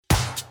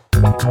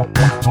Welcome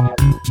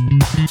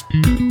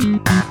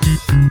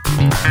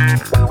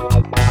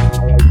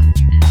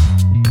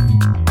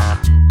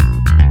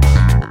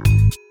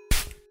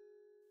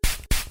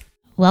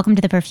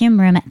to the Perfume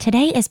Room.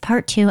 Today is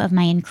part 2 of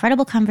my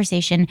incredible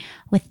conversation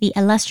with the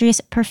illustrious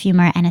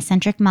perfumer and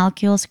Escentric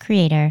molecules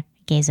creator,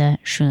 Geza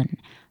Schoen.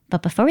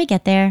 But before we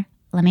get there,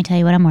 let me tell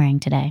you what I'm wearing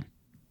today.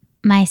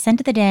 My scent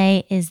of the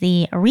day is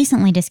the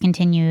recently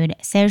discontinued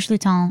Serge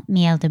Lutens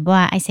Miel de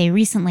Bois. I say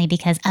recently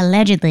because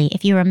allegedly,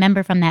 if you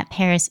remember from that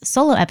Paris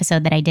solo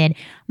episode that I did,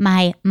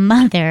 my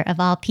mother, of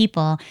all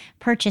people,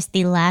 purchased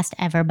the last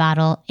ever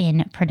bottle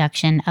in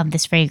production of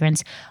this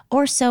fragrance,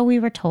 or so we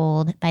were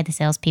told by the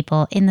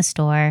salespeople in the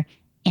store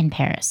in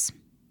Paris.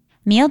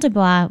 Miel de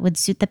Bois would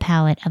suit the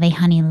palate of a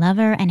honey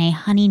lover and a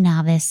honey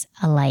novice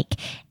alike.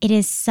 It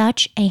is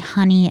such a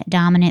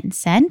honey-dominant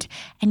scent,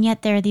 and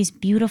yet there are these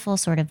beautiful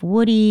sort of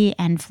woody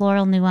and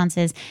floral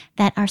nuances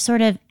that are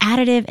sort of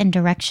additive and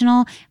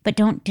directional, but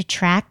don't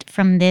detract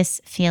from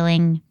this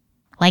feeling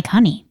like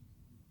honey.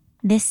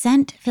 This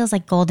scent feels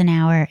like golden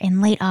hour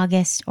in late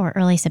August or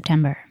early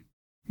September.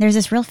 There's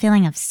this real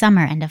feeling of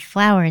summer and of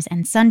flowers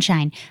and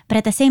sunshine, but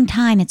at the same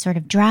time, it's sort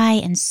of dry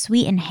and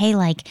sweet and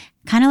hay-like,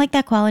 kind of like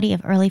that quality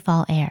of early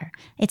fall air.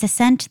 It's a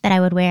scent that I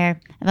would wear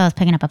if I was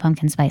picking up a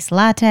pumpkin spice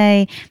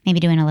latte, maybe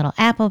doing a little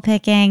apple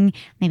picking,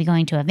 maybe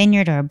going to a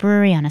vineyard or a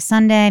brewery on a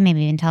Sunday,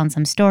 maybe even telling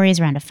some stories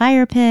around a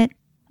fire pit.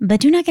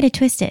 But do not get it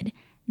twisted.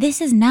 This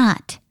is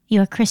not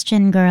your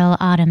Christian girl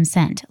autumn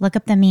scent. Look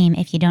up the meme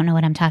if you don't know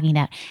what I'm talking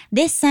about.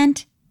 This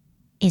scent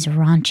is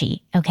raunchy,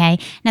 okay?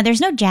 Now, there's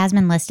no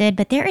jasmine listed,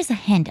 but there is a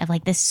hint of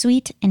like this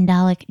sweet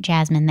indolic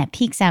jasmine that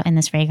peeks out in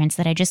this fragrance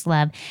that I just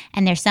love.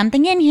 And there's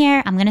something in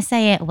here, I'm going to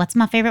say it, what's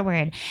my favorite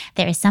word?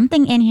 There is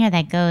something in here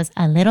that goes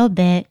a little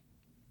bit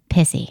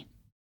pissy.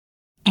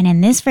 And in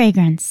this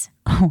fragrance,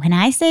 when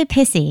I say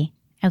pissy,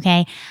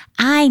 okay,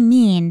 I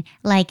mean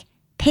like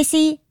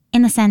pissy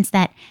in the sense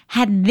that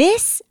had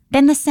this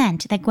been the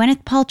scent that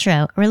Gwyneth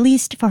Paltrow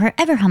released for her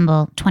ever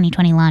humble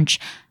 2020 launch,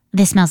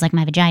 This Smells Like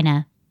My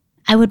Vagina,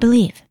 I would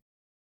believe.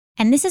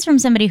 And this is from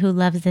somebody who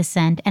loves this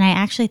scent, and I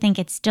actually think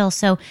it's still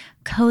so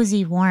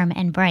cozy, warm,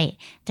 and bright.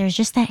 There's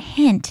just that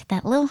hint,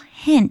 that little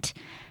hint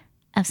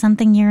of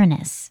something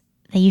Uranus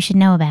that you should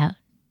know about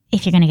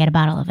if you're going to get a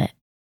bottle of it.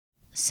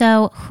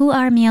 So who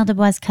are Miel de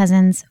Bois'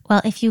 cousins?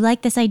 Well, if you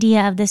like this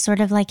idea of this sort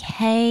of like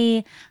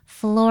hay,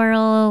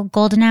 floral,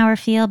 golden hour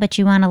feel, but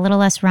you want a little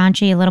less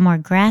raunchy, a little more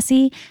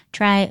grassy,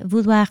 try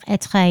Vouloir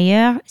être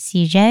ailleurs,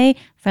 CJ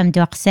from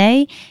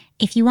d'Orsay.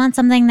 If you want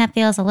something that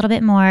feels a little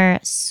bit more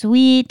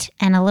sweet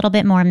and a little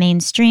bit more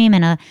mainstream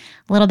and a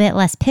little bit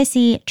less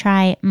pissy,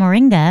 try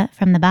Moringa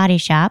from The Body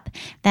Shop.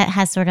 That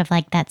has sort of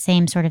like that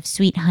same sort of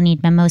sweet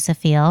honeyed mimosa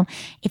feel.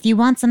 If you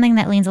want something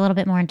that leans a little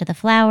bit more into the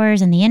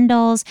flowers and the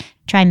indoles,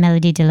 try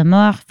Melodie de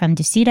l'Amour from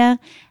Ducida.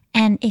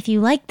 And if you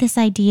like this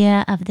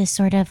idea of this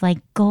sort of like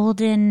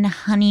golden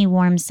honey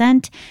warm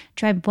scent,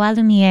 try Bois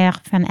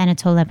Lumière from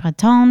Anatole Le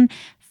Breton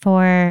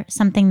for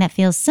something that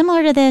feels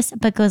similar to this,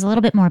 but goes a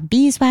little bit more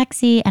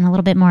beeswaxy and a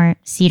little bit more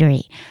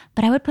cedary.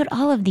 But I would put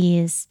all of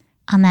these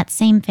on that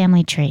same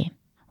family tree.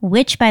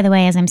 Which, by the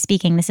way, as I'm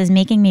speaking, this is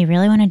making me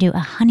really want to do a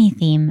honey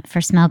theme for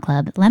Smell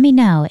Club. Let me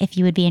know if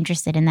you would be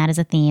interested in that as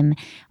a theme.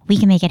 We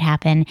can make it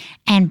happen.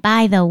 And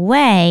by the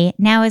way,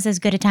 now is as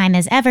good a time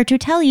as ever to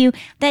tell you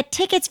that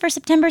tickets for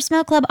September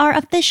Smell Club are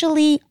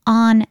officially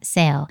on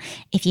sale.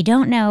 If you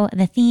don't know,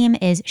 the theme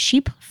is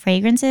sheep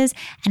fragrances,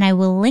 and I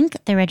will link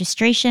the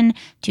registration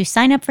to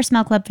sign up for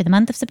Smell Club for the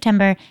month of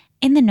September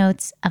in the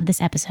notes of this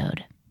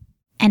episode.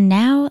 And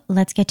now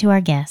let's get to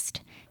our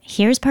guest.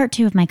 Here's part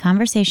 2 of my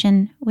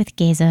conversation with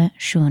Geza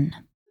Schoen.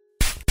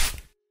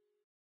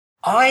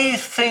 I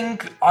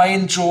think I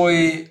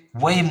enjoy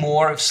way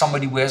more if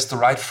somebody wears the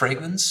right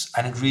fragrance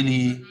and it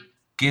really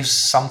gives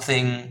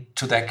something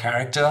to their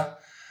character.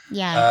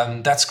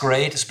 Yeah. That's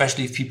great,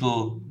 especially if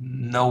people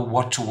know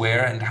what to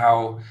wear and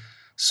how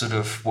sort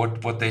of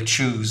what they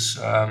choose.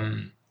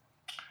 I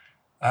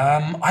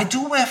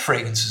do wear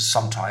fragrances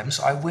sometimes.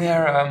 I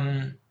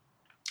wear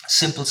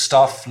simple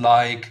stuff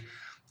like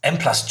M+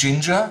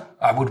 ginger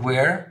I would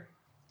wear.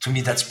 To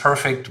me, that's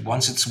perfect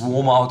once it's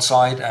warm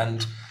outside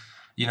and,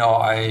 you know,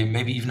 I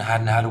maybe even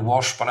hadn't had a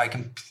wash, but I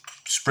can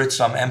spritz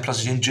some M+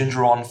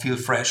 ginger on, feel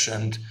fresh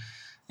and,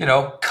 you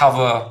know,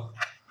 cover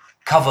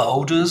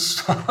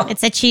odors.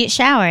 It's a cheat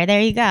shower. There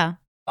you go.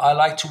 I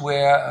like to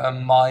wear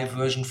my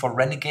version for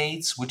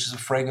Renegades, which is a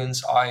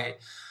fragrance I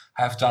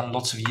have done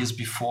lots of years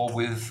before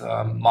with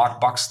Mark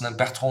Buxton and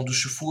Bertrand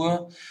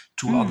Ducheffour,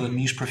 two other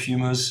niche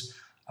perfumers.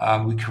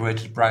 We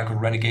created a brand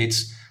called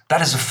Renegades.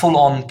 That is a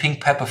full-on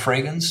pink pepper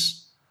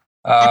fragrance.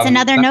 That's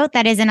another note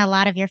that is in a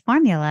lot of your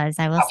formulas,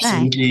 I will say.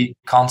 Absolutely,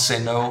 can't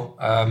say no.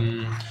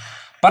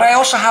 But I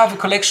also have a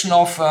collection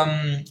of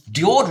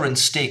deodorant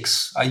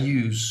sticks I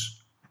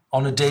use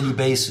on a daily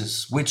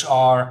basis, which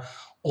are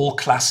all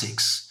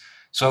classics.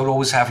 So I would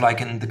always have,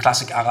 like in the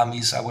classic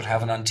Aramis, I would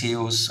have an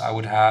Anteos, I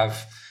would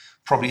have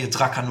probably a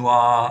Draca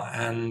Noir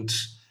and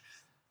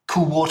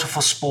Cool Water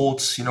for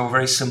Sports, you know,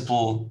 very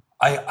simple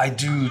I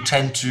do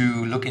tend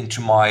to look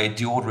into my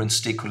deodorant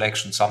stick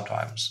collection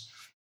sometimes.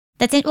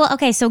 That's it. Well,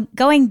 okay. So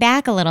going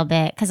back a little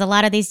bit, because a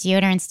lot of these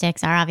deodorant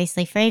sticks are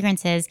obviously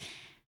fragrances.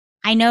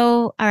 I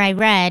know, or I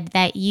read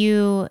that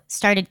you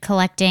started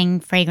collecting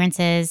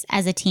fragrances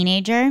as a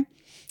teenager.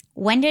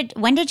 When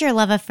did your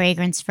love of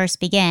fragrance first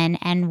begin,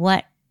 and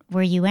what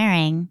were you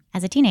wearing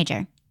as a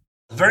teenager?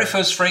 The very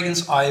first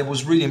fragrance I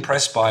was really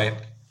impressed by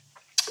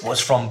was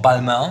from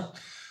Balmain.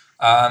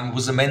 It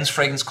was a men's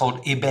fragrance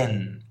called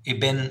Eben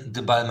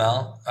de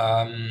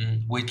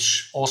Balmain,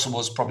 which also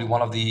was probably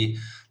one of the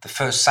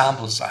first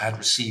samples I had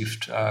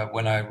received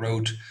when I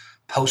wrote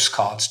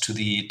postcards to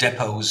the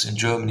depots in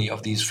Germany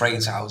of these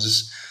fragrance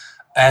houses.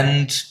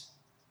 And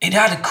it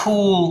had a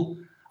cool,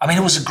 I mean,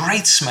 it was a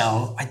great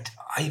smell.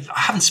 I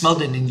haven't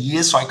smelled it in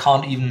years, so I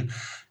can't even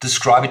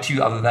describe it to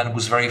you other than it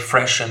was very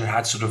fresh and it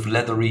had sort of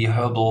leathery,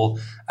 herbal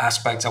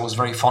aspects I was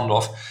very fond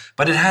of.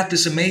 But it had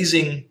this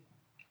amazing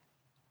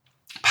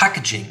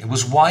packaging. It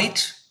was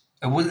white,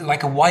 it was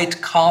like a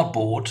white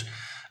cardboard,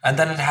 and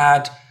then it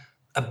had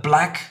a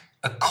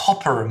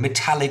copper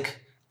metallic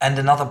and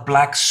another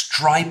black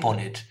stripe on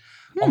it.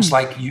 Almost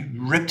like you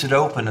ripped it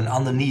open and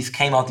underneath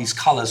came out these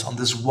colors on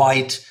this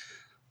white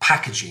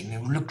packaging.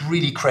 It looked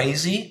really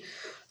crazy.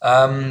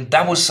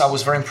 I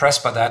was very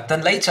impressed by that.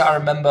 Then later I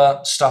remember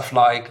stuff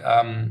like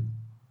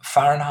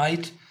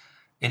Fahrenheit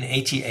in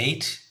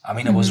 '88. I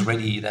mean, I was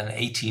already then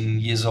 18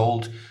 years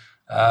old.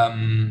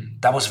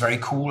 That was very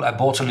cool. I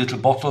bought a little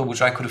bottle,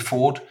 which I could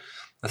afford,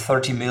 the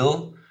 30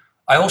 ml.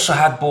 I also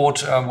had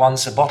bought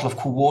once a bottle of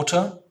cool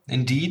water,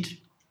 indeed.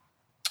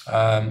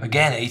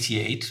 Again,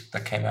 '88,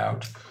 that came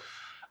out.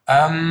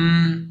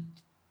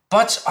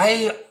 But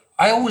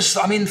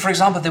I mean, for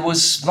example, there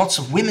was lots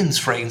of women's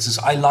fragrances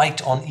I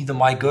liked on either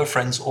my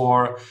girlfriends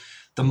or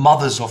the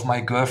mothers of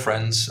my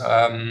girlfriends.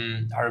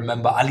 I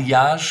remember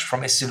Alliage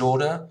from Estée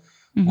Lauder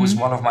was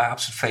one of my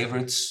absolute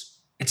favorites.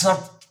 It's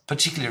not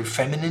particularly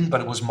feminine,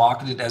 but it was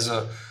marketed as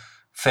a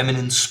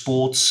feminine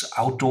sports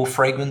outdoor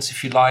fragrance,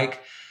 if you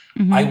like.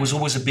 I was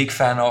always a big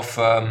fan of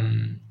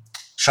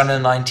Chanel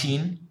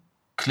 19,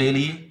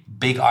 clearly,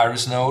 big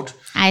iris note.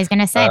 I was going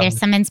to say, there's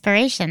some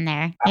inspiration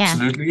there.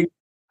 Absolutely.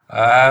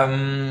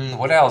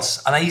 What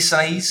else?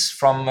 Anais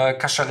from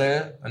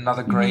Cacharel,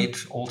 another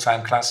great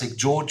all-time classic.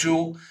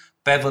 Giorgio,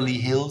 Beverly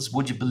Hills.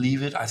 Would you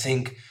believe it? I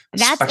think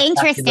that's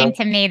interesting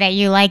to me that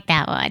you like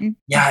that one.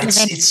 Yeah,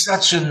 it's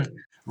such a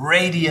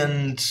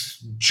radiant,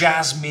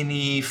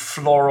 jasmine-y,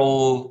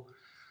 floral,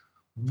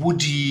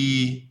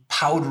 woody,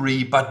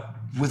 powdery, but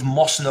with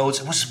moss notes.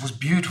 It was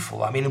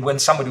beautiful. I mean, when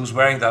somebody was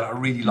wearing that, I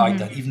really liked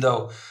that, even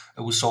though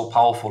it was so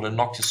powerful and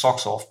knocked your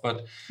socks off.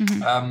 But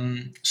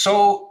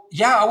so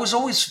yeah, I was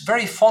always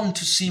very fond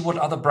to see what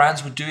other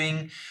brands were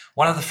doing.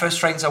 One of the first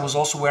fragrances I was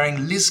also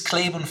wearing, Liz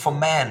Claiborne for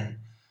Men,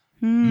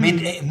 mid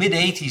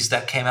 80s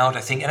that came out,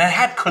 I think, and it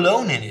had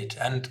cologne in it,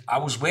 and I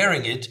was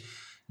wearing it,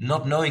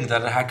 not knowing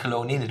that it had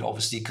cologne in it,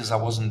 obviously, because I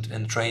wasn't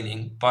in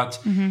training. But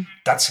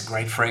that's a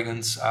great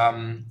fragrance.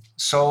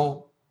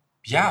 So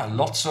yeah,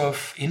 lots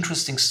of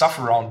interesting stuff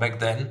around back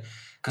then,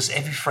 because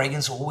every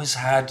fragrance always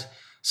had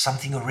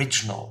something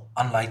original,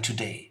 unlike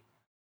today.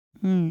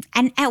 And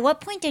at what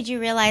point did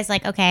you realize,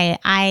 like, okay,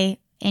 I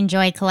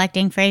enjoy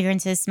collecting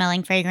fragrances,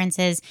 smelling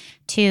fragrances,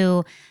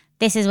 to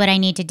this is what I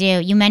need to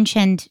do? You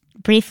mentioned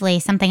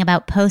briefly something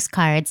about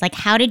postcards. Like,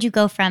 how did you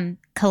go from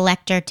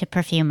collector to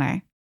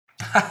perfumer?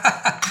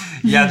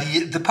 Yeah,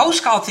 the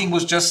postcard thing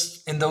was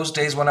just in those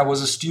days when I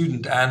was a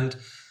student, and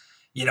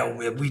you know,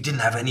 we didn't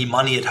have any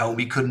money at home.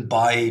 We couldn't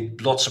buy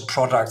lots of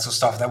products or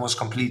stuff. That was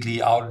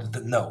completely out of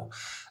the no.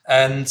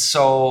 And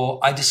so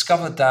I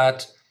discovered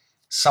that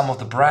some of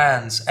the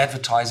brands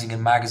advertising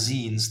in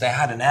magazines, they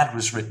had an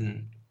address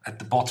written at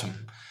the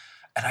bottom.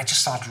 And I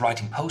just started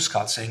writing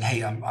postcards saying,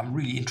 hey, I'm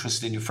really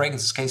interested in your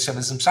fragrances. Can you send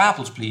me some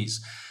samples,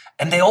 please?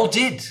 And they all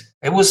did.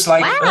 It was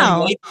like,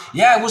 wow.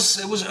 it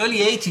was early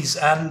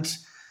 80s. And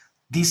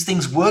these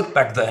things worked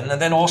back then. And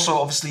then also,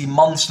 obviously,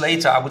 months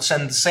later, I would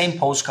send the same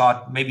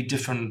postcard, maybe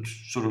different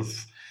sort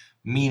of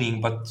meaning,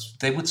 but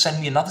they would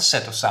send me another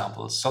set of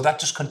samples. So that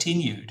just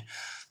continued.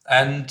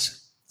 And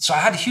so I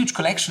had a huge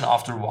collection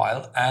after a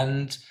while,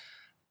 and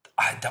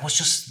that was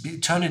just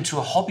turned into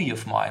a hobby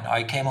of mine.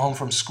 I came home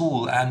from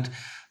school and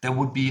there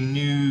would be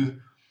new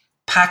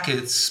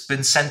packets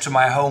been sent to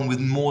my home with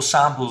more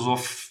samples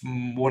of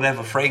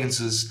whatever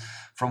fragrances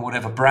from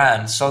whatever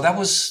brand. So that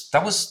was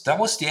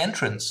the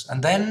entrance.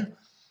 And then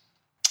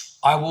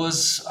I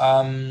was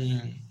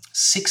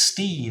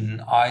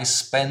 16. I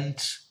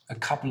spent a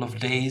couple of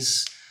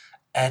days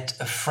at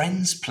a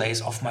friend's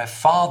place of my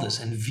father's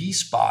in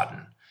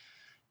Wiesbaden,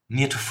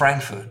 near to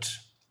Frankfurt.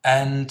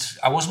 And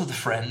I was with a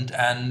friend,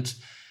 and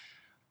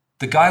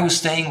the guy I was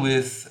staying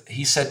with,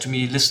 he said to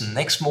me, listen,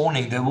 next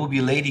morning there will be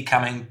a lady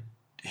coming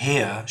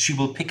here. She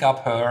will pick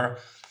up her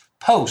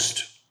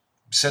post.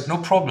 I said, no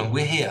problem,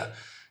 we're here.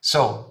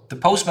 So the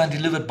postman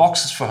delivered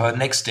boxes for her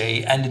next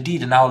day, and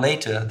indeed an hour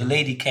later, the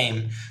lady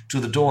came to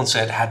the door and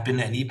said, had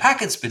any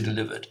packets been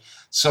delivered?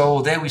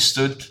 So there we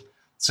stood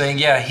saying,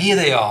 yeah, here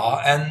they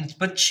are.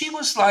 But she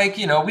was like,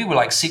 we were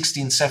like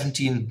 16,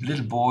 17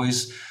 little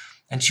boys,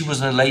 and she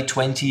was in her late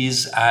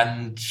 20s,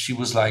 and she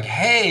was like,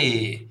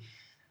 hey,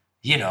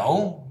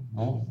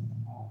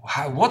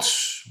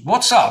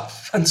 what's up?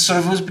 And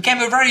sort of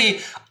became a very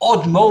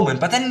odd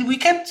moment. But then we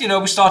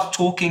started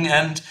talking,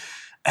 and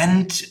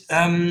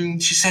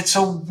she said,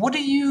 so what are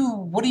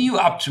you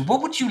up to?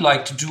 What would you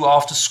like to do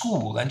after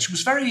school? And she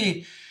was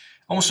very,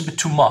 almost a bit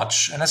too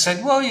much. And I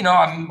said, well,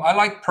 I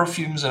like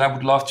perfumes, and I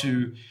would love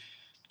to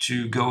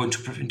go into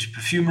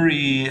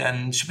perfumery.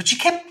 But she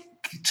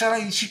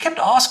kept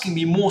asking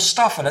me more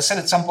stuff. And I said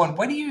at some point,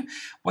 why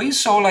are you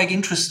so like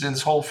interested in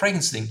this whole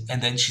fragrance thing?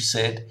 And then she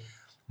said,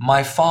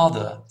 my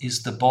father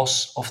is the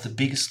boss of the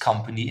biggest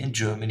company in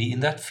Germany in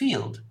that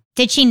field.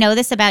 Did she know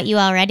this about you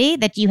already,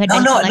 that you had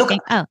been collecting?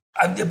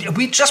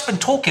 We've just been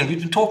talking. We've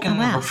been talking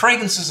about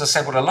fragrances. I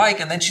said what I like.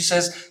 And then she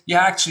says,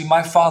 yeah, actually,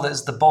 my father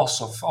is the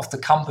boss of the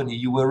company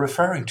you were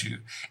referring to.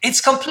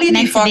 It's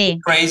completely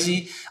fucking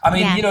crazy. I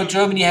mean,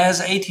 Germany has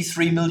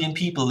 83 million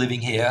people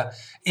living here.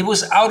 It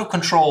was out of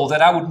control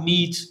that I would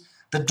meet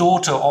the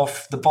daughter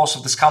of the boss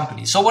of this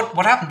company. So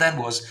what happened then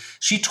was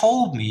she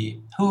told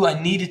me who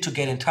I needed to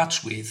get in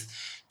touch with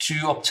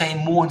to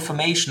obtain more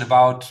information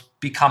about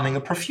becoming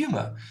a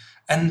perfumer.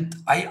 And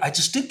I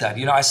just did that.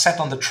 I sat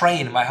on the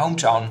train in my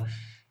hometown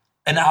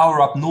an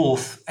hour up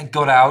north and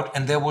got out,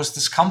 and there was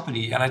this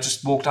company, and I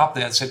just walked up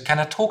there and said, can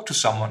I talk to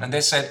someone? And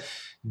they said,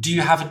 do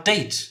you have a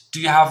date? Do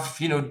you have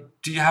an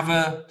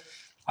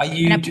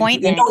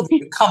appointment? They know that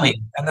you're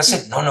coming. And I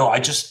said, no, I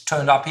just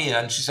turned up here.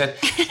 And she said,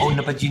 oh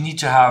no, but you need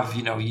to have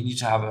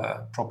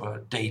a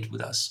proper date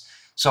with us.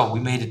 So we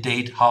made a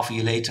date. Half a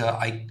year later,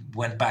 I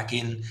went back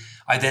in.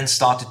 I then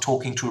started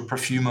talking to a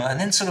perfumer, and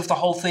then sort of the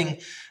whole thing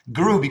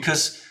grew,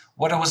 because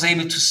what I was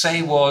able to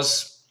say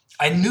was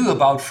I knew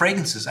about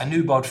fragrances. I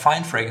knew about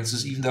fine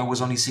fragrances, even though I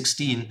was only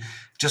 16,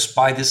 just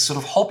by this sort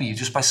of hobby,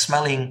 just by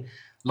smelling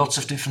lots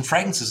of different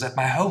fragrances at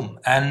my home.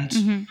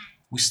 And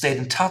we stayed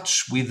in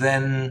touch. We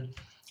then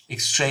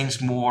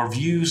exchanged more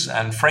views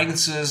and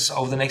fragrances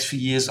over the next few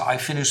years. I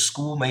finished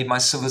school, made my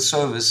civil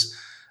service.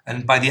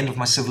 And by the end of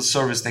my civil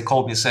service, they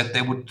called me and said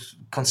they would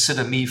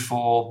consider me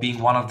for being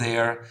one of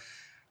their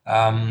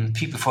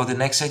people for the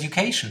next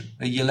education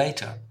a year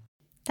later.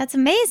 That's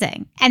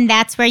amazing. And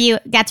that's where you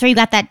got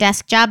that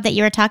desk job that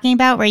you were talking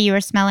about, where you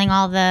were smelling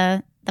all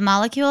the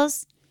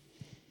molecules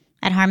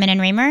at Harman and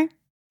Reamer?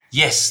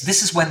 Yes,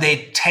 this is when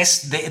they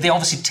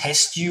obviously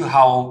test you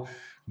how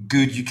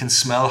good you can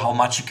smell, how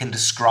much you can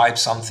describe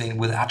something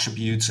with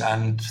attributes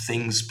and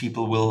things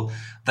people will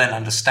then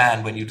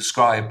understand when you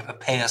describe a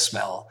pear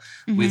smell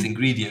with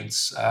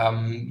ingredients.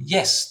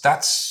 Yes,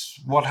 that's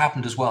what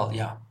happened as well,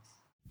 yeah.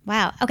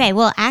 Wow. Okay.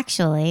 Well,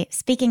 actually,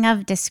 speaking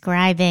of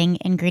describing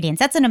ingredients,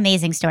 that's an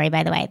amazing story,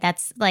 by the way.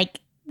 That's like,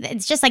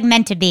 it's just like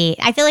meant to be.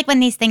 I feel like when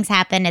these things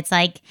happen, it's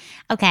like,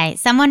 okay,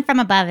 someone from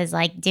above is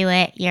like, do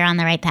it. You're on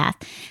the right path.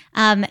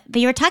 But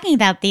you were talking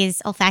about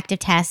these olfactive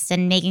tests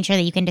and making sure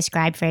that you can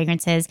describe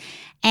fragrances.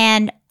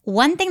 And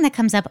one thing that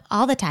comes up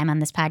all the time on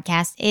this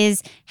podcast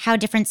is how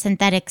different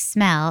synthetics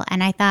smell.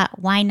 And I thought,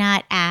 why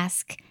not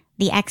ask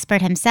the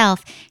expert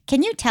himself?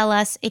 Can you tell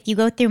us, if you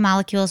go through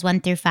molecules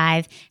 1 through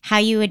 5, how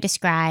you would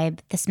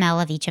describe the smell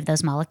of each of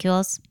those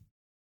molecules?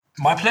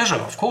 My pleasure,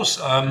 of course.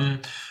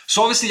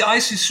 So obviously,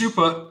 Icy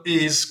Super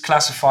is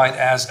classified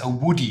as a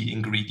woody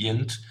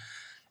ingredient.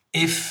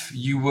 If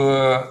you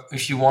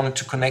wanted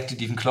to connect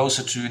it even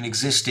closer to an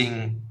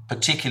existing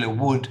particular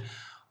wood,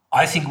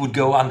 I think it would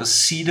go under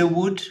cedar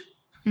wood.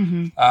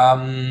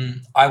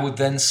 I would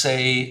then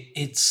say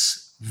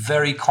it's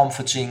very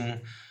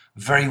comforting,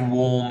 very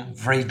warm,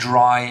 very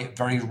dry,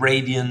 very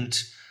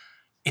radiant.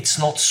 It's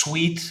not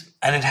sweet,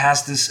 and it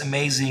has this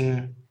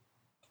amazing,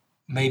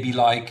 maybe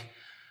like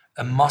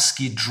a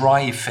musky, dry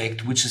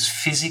effect, which is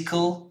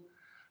physical.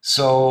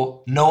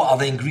 So no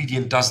other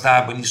ingredient does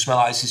that when you smell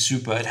Icy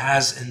Super. It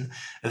has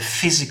a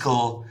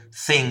physical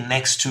thing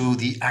next to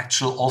the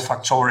actual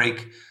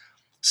olfactoric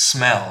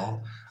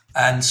smell.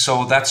 And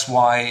so that's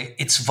why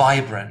it's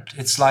vibrant.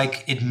 It's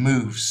like it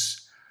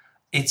moves.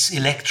 It's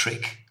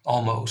electric.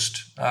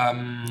 Almost.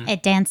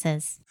 It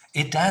dances.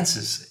 It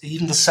dances.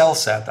 Even the cell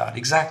said that.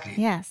 Exactly.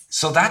 Yes.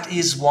 So that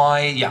is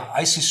why,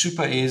 Icy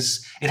Super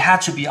it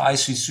had to be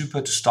Icy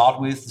Super to start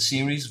with the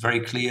series, very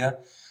clear.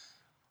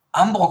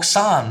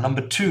 Ambroxan,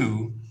 number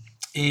 2,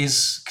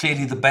 is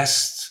clearly the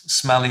best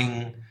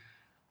smelling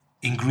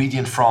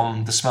ingredient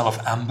from the smell of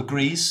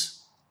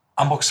ambergris.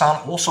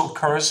 Ambroxan also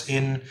occurs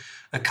in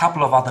a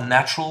couple of other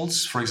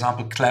naturals. For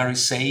example, clary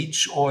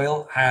sage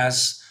oil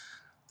has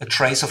a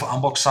trace of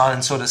ambroxan,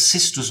 and so does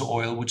cistus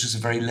oil, which is a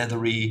very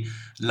leathery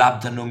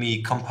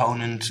labdanum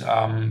component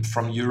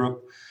from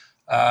Europe.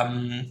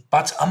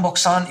 But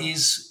ambroxan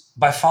is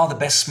by far the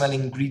best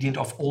smelling ingredient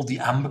of all the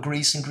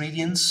ambergris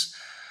ingredients.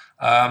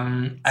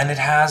 And it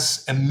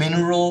has a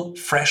mineral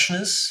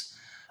freshness,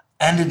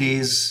 and it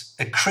is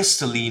a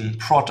crystalline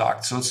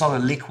product. So it's not a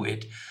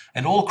liquid.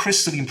 And all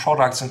crystalline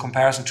products in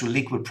comparison to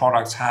liquid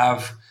products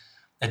have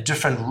a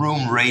different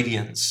room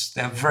radiance.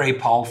 They're very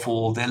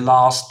powerful. They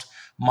last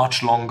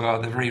much longer.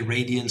 They're very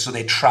radiant, so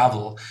they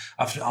travel.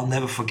 I'll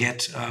never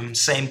forget,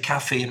 same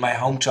cafe in my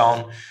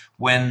hometown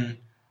when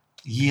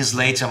years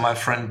later my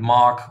friend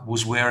Mark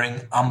was wearing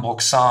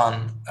Amboxan.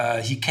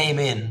 He came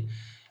in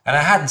and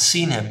I hadn't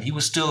seen him. He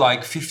was still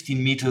like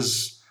 15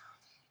 meters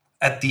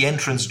at the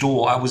entrance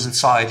door. I was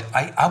inside.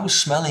 I was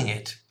smelling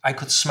it. I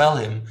could smell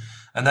him.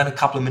 And then a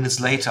couple of minutes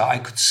later, I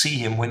could see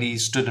him when he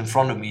stood in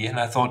front of me. And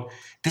I thought,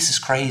 this is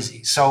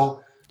crazy.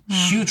 So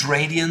huge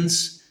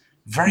radiance,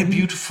 very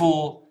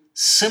beautiful,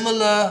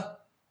 similar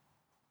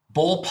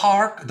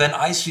ballpark than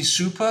Icy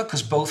Super,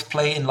 because both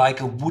play in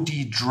like a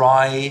woody,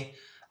 dry,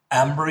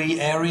 ambery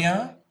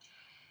area.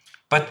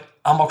 But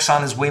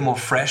Amboxan is way more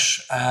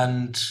fresh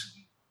and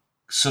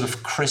sort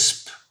of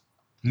crisp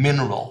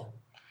mineral.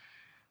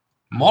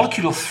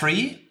 Molecule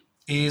 3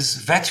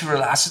 is vetiver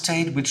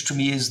acetate, which to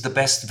me is the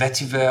best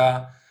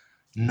vetiver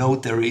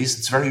note there is.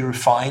 It's very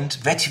refined.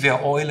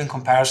 Vetiver oil in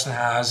comparison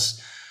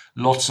has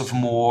lots of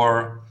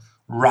more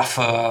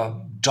rougher,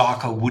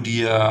 darker,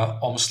 woodier,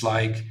 almost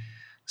like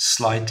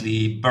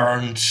slightly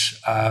burnt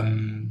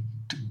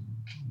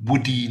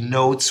woody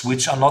notes,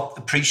 which are not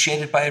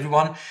appreciated by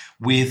everyone.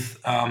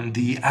 With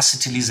the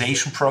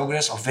acetylization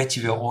progress of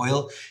vetiver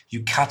oil,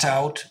 you cut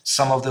out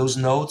some of those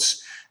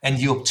notes and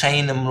you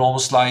obtain them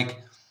almost like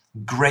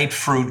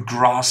grapefruit,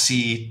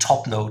 grassy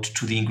top note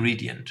to the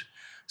ingredient.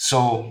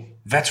 So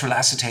vetiver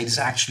acetate is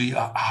actually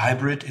a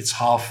hybrid. It's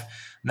half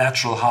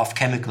natural, half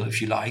chemical,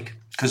 if you like,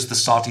 because the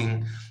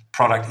starting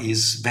product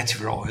is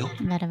vetiver oil.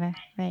 Vetiver,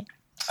 right.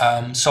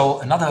 So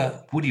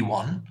another woody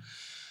one.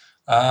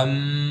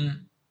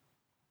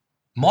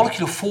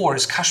 Molecule 4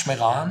 is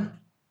Cashmeran,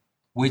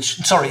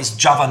 is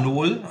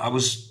Javanol. I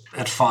was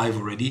at 5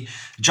 already.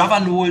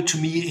 Javanol to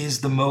me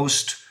is the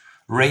most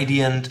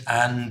radiant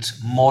and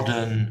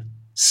modern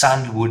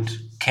sandalwood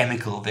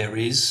chemical there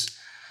is.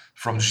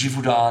 From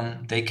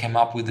Givaudan, they came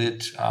up with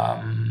it.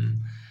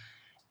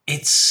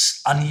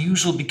 It's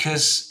unusual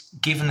because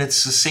given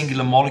it's a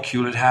singular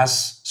molecule, it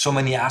has so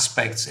many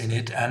aspects in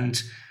it,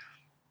 and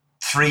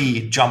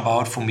 3 jump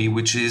out for me,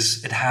 which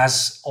is it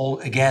has all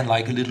again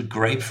like a little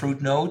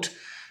grapefruit note.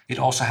 It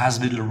also has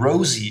a little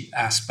rosy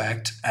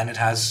aspect, and it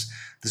has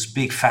this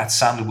big fat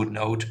sandalwood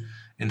note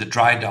in the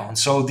dry down.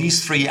 So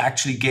these 3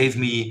 actually gave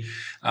me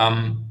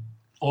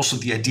also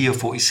the idea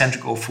for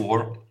Escentric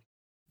 04.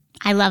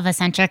 I love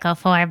Escentric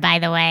 04, by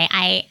the way.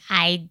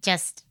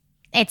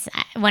 It's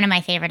one of my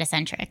favorite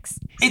Escentrics.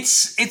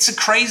 It's a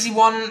crazy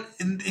one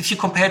if you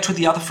compare to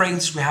the other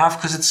fragrances we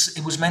have, because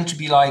it was meant to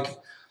be like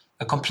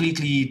a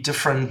completely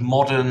different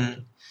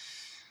modern,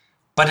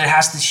 but it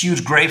has this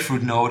huge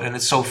grapefruit note and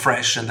it's so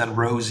fresh and then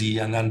rosy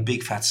and then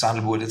big fat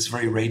sandalwood. It's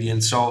very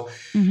radiant. So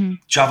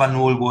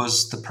Javanol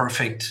was the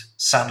perfect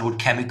sandalwood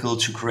chemical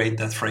to create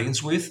that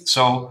fragrance with.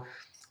 So,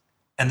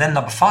 and then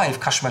number 5,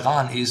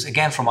 Cashmeran, is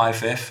again from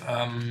IFF,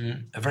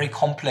 a very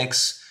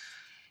complex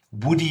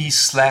woody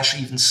 /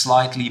 even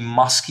slightly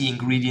musky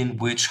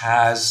ingredient, which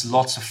has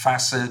lots of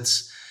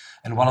facets.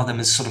 And one of them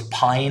is sort of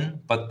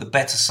pine, but the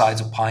better sides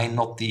of pine,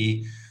 not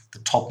the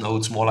top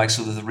notes, more like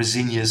sort of the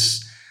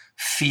resinous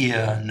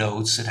fear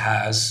notes it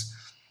has.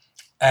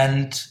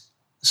 And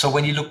so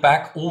when you look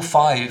back, all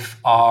 5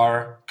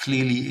 are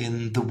clearly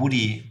in the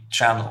woody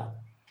channel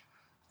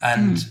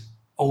and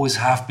always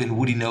have been.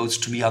 Woody notes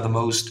to me are the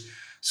most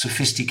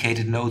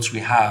sophisticated notes we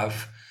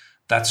have.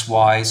 That's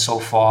why so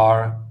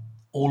far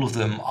all of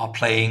them are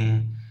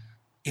playing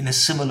in a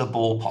similar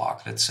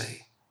ballpark, let's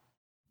say.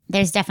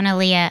 There's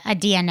definitely a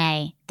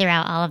DNA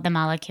throughout all of the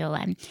molecule.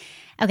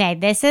 Okay,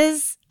 this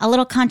is a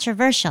little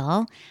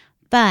controversial,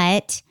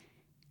 but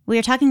we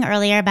were talking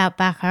earlier about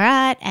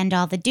Baccarat and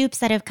all the dupes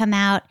that have come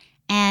out.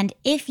 And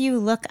if you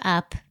look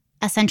up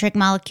Escentric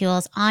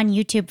molecules on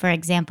YouTube, for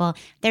example,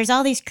 there's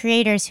all these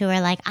creators who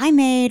are like, I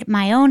made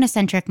my own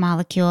Escentric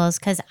molecules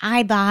because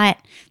I bought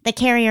the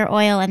carrier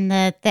oil and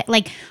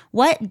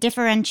what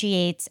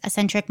differentiates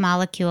Escentric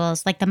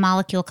molecules, like the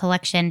molecule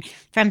collection,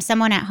 from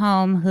someone at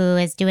home who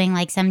is doing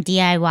like some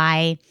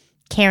DIY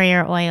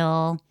carrier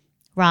oil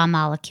raw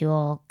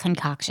molecule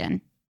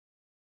concoction?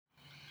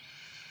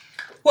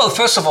 Well,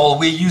 first of all,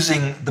 we're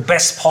using the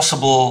best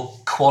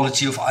possible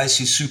quality of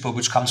IC Super,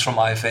 which comes from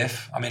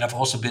IFF. I mean, I've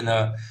also been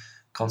a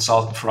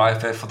consultant for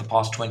IFF for the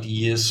past 20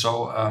 years,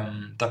 so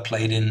that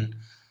played in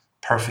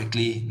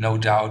perfectly, no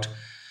doubt.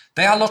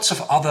 There are lots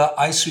of other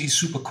ICE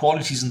Super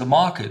qualities in the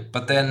market,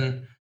 but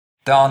then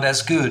they aren't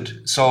as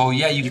good. So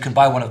yeah, you can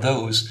buy one of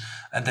those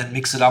and then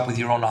mix it up with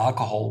your own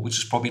alcohol, which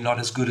is probably not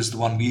as good as the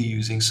one we're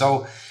using.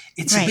 So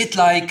it's a bit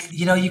like,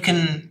 you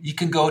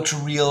can go to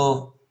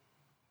real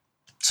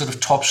sort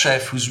of top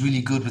chef who's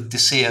really good with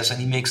desserts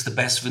and he makes the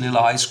best vanilla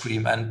ice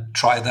cream and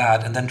try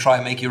that and then try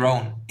and make your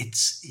own.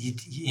 It's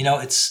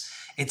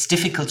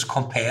difficult to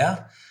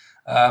compare.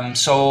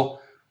 So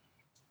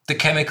the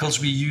chemicals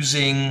we're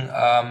using,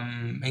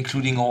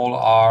 including all,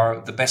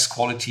 are the best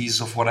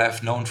qualities of what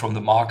I've known from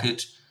the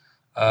market.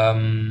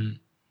 And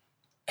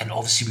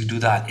obviously we do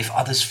that. If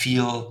others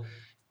feel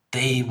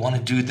they want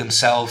to do it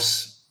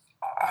themselves,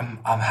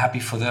 I'm happy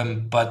for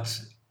them, but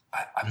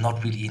I'm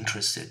not really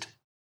interested.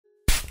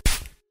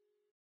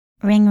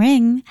 Ring,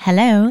 ring.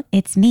 Hello,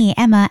 it's me,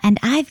 Emma, and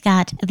I've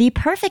got the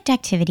perfect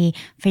activity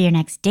for your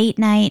next date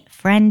night,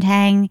 friend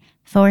hang,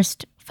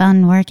 forced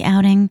fun work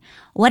outing,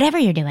 whatever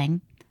you're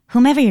doing,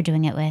 whomever you're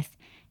doing it with.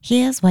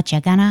 Here's what you're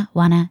gonna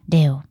wanna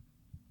do.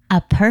 A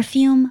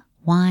perfume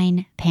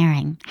wine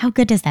pairing. How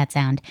good does that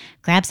sound?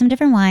 Grab some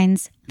different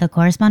wines, the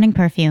corresponding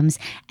perfumes,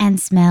 and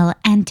smell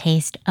and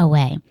taste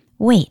away.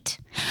 Wait,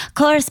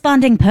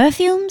 corresponding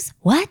perfumes?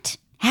 What?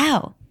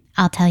 How?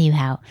 I'll tell you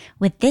how.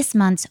 With this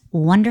month's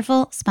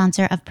wonderful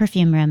sponsor of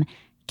Perfume Room,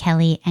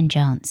 Kelly &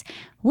 Jones,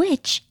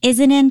 which is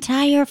an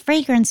entire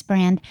fragrance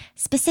brand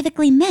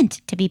specifically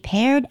meant to be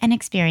paired and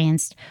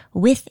experienced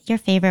with your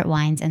favorite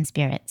wines and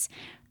spirits.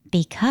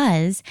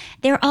 Because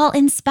they're all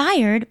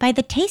inspired by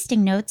the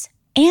tasting notes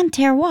and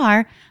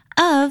terroir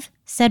of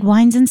said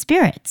wines and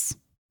spirits.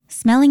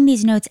 Smelling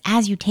these notes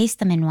as you taste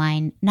them in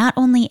wine not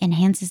only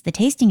enhances the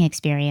tasting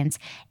experience,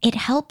 it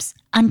helps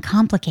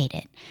uncomplicate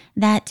it.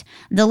 That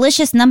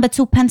delicious number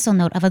 2 pencil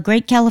note of a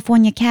great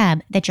California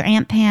cab that your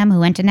Aunt Pam, who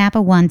went to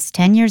Napa once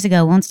 10 years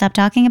ago, won't stop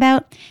talking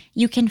about,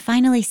 you can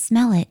finally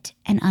smell it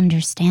and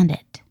understand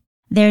it.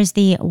 There's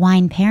the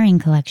Wine Pairing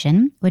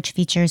Collection, which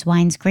features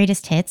wine's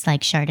greatest hits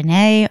like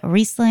Chardonnay,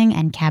 Riesling,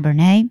 and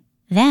Cabernet.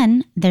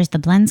 Then there's the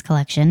Blends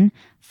Collection,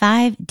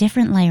 5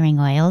 different layering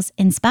oils,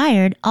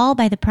 inspired all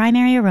by the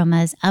primary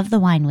aromas of the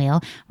wine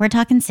wheel. We're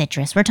talking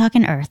citrus, we're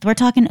talking earth, we're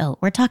talking oat,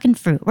 we're talking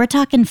fruit, we're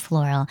talking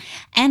floral.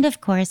 And of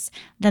course,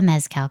 the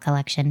Mezcal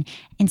Collection,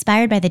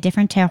 inspired by the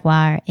different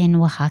terroir in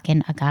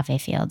Oaxacan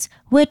agave fields,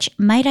 which,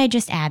 might I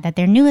just add that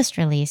their newest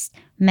release,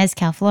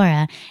 Mezcal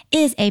Flora,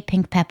 is a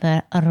pink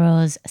pepper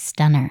rose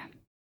stunner.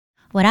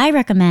 What I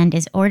recommend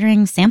is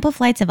ordering sample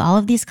flights of all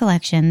of these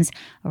collections,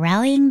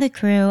 rallying the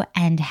crew,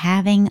 and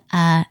having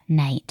a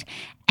night.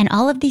 And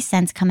all of these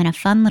scents come in a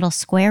fun little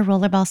square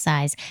rollerball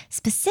size,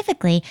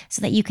 specifically so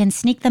that you can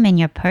sneak them in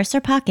your purse or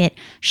pocket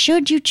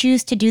should you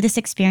choose to do this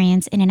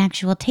experience in an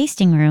actual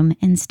tasting room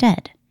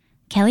instead.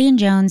 Kelly &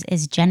 Jones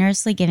is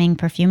generously giving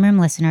Perfume Room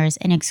listeners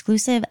an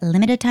exclusive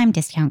limited-time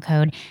discount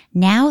code.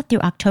 Now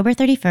through October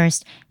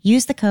 31st,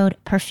 use the code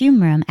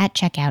PerfumeRoom at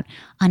checkout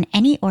on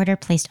any order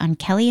placed on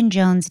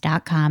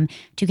kellyandjones.com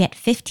to get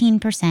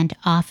 15%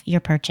 off your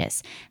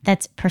purchase.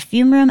 That's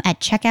Perfume Room at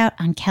checkout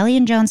on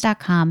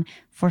kellyandjones.com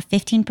for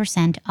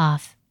 15%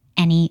 off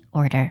any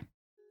order.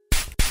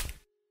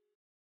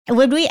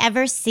 Would we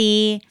ever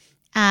see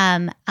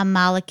a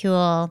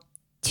Molecule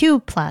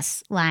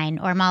 2+ line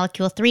or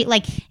Molecule 3?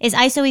 Like, is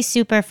ISOE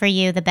Super for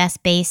you the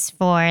best base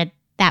for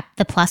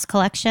the Plus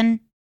collection?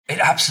 It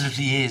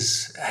absolutely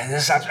is.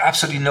 There's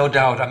absolutely no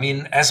doubt. I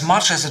mean, as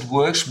much as it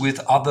works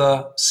with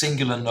other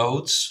singular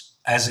notes,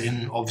 as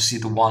in obviously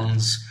the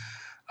ones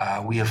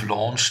we have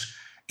launched,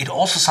 it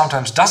also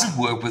sometimes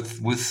doesn't work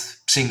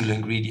with single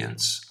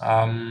ingredients.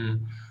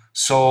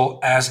 So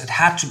as it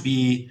had to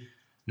be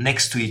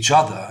next to each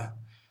other,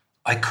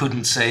 I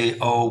couldn't say,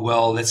 oh,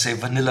 well, let's say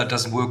vanilla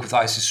doesn't work with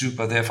IC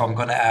Super, therefore I'm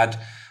going to add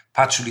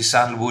patchouli,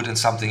 sandalwood, and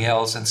something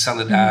else and sell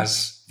it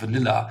as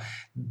vanilla.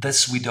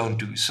 This we don't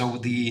do.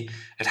 So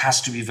it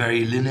has to be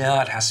very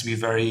linear. It has to be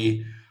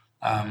very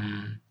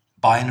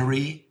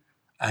binary.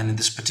 And in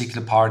this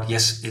particular part,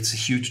 yes, it's a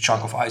huge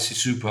chunk of IC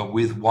Super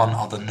with one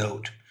other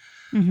note.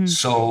 Mm-hmm.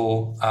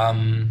 So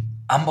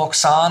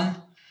Amboxan,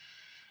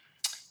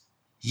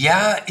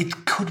 yeah,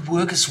 it could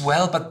work as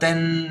well, but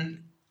then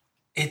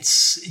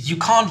you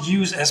can't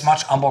use as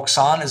much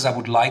Amboxan as I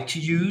would like to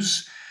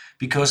use,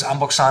 because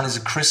Amboxan is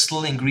a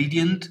crystal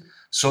ingredient,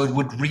 so it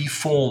would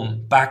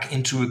reform back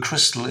into a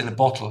crystal in a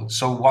bottle.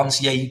 So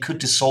once, you could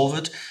dissolve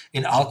it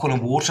in alcohol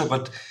and water,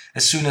 but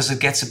as soon as it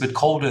gets a bit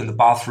colder in the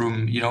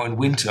bathroom, in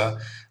winter,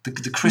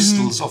 the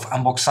crystals of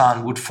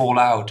Amboxan would fall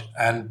out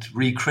and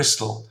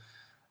recrystal,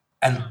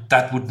 and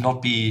that would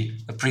not be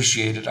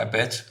appreciated, I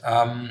bet.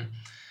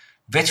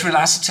 Vetyl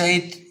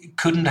acetate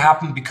couldn't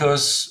happen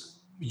because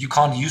you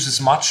can't use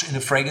as much in a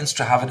fragrance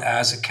to have it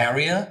as a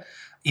carrier.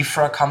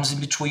 Ifra comes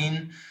in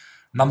between.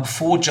 Number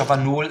 4,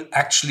 Javanol.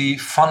 Actually,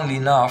 funnily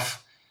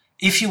enough,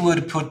 if you were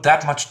to put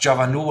that much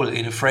Javanol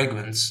in a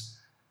fragrance,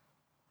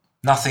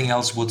 nothing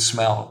else would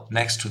smell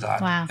next to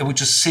that. Wow. It would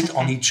just sit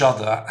on each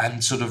other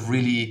and sort of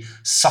really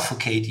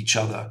suffocate each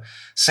other.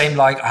 Same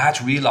like I had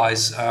to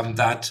realize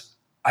that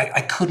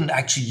I couldn't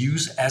actually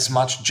use as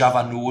much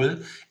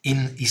Javanol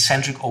in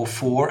Escentric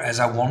 04 as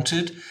I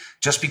wanted,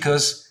 just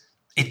because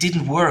it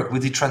didn't work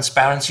with the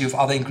transparency of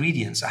other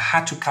ingredients. I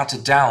had to cut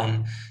it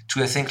down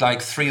to, I think,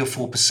 like 3 or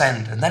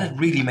 4%. And then it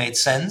really made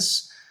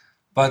sense.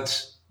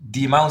 But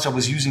the amounts I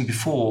was using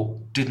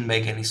before didn't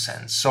make any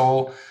sense.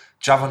 So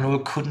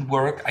Javanol couldn't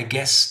work. I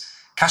guess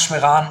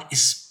Cashmeran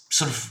is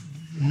sort of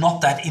not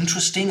that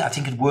interesting. I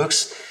think it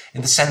works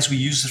in the sense we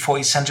use it for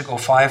Escentric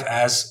 05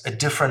 as a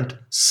different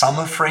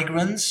summer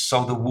fragrance.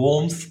 So the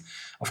warmth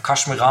of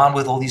Cashmeran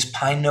with all these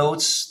pine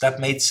notes, that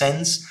made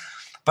sense.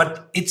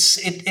 But it's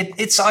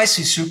IC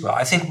Super.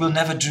 I think we'll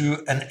never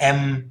do an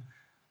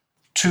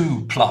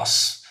M2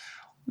 plus,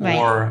 right.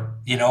 Or,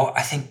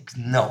 I think,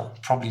 no,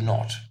 probably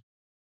not.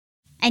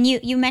 And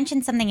you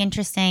mentioned something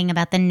interesting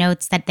about the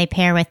notes that they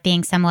pair with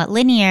being somewhat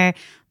linear,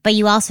 But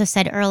you also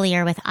said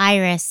earlier with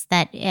Iris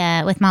that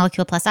with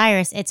Molecule plus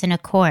Iris, it's an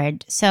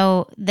accord.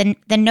 So the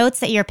notes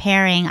that you're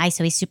pairing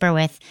ISOE Super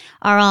with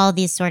are all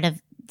these sort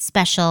of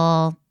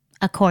special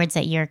accords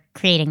that you're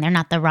creating. They're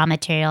not the raw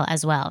material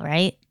as well,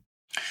 right?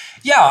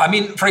 Yeah, I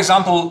mean, for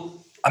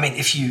example,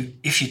 if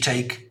you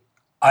take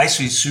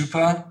ISOE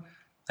Super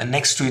and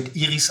next to it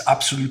Iris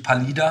Absolue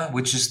Pallida,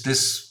 which is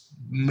this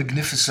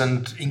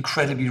magnificent,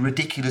 incredibly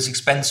ridiculous,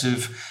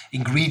 expensive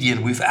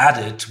ingredient we've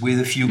added with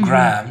a few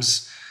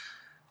grams.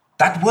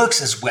 That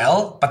works as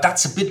well, but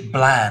that's a bit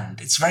bland.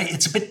 It's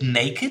a bit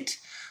naked.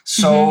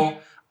 So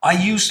I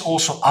used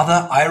also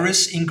other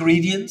iris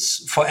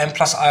ingredients for M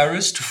plus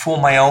iris to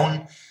form my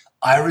own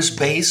iris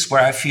base,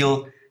 where I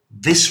feel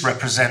this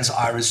represents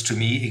iris to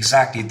me,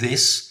 exactly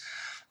this.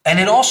 And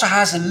it also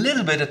has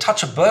a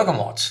touch of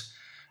bergamot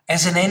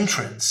as an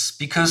entrance,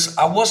 because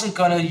I wasn't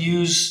going to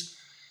use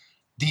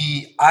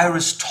the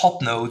iris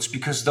top notes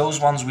because those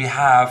ones we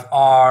have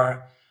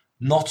are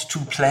not too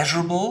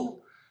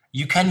pleasurable.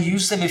 You can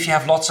use them if you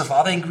have lots of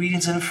other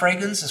ingredients in a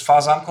fragrance, as far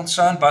as I'm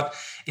concerned, but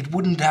it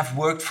wouldn't have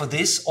worked for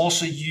this.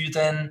 Also, you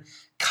then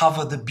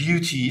cover the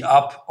beauty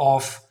up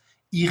of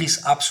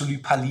Iris Absolue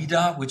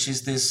Pallida, which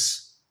is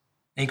this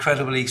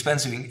incredibly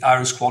expensive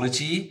iris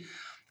quality.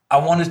 I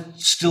wanted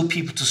still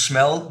people to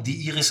smell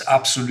the Iris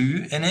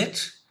Absolue in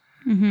it,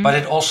 but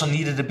it also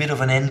needed a bit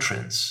of an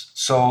entrance.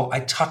 So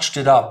I touched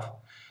it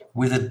up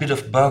with a bit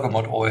of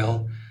bergamot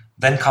oil.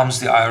 Then comes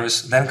the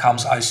iris, then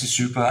comes ISOE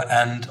Super,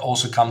 and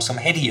also comes some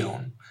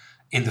hedione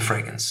in the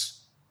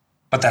fragrance.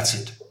 But that's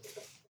it.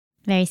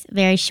 Very,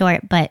 very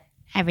short, but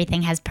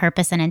everything has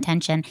purpose and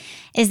intention.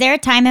 Is there a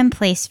time and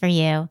place for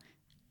you,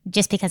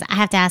 just because I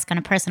have to ask on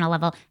a personal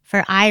level,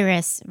 for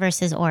iris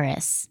versus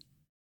orris?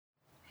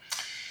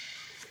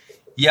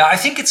 Yeah, I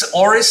think it's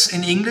orris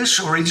in English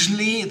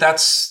originally.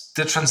 That's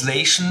the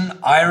translation.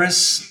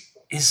 Iris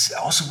is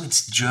also,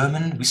 it's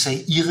German. We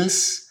say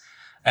iris.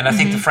 And I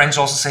think the French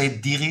also say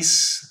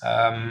diris.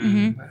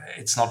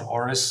 It's not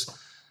orris.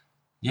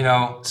 You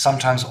know,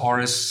 sometimes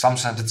orris,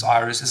 sometimes it's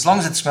iris. As long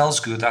as it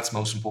smells good, that's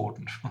most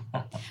important.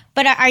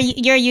 But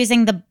you're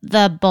using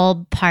the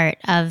bulb part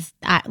of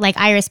like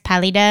Iris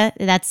Pallida?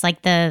 That's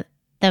like the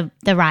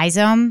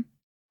rhizome.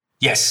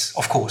 Yes,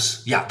 of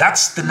course. Yeah,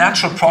 that's the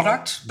natural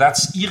product.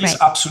 That's Iris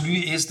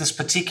Absolue is this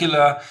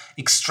particular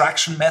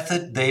extraction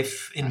method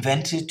they've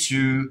invented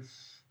to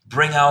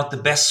bring out the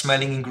best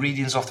smelling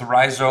ingredients of the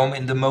rhizome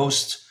in the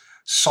most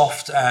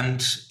soft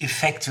and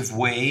effective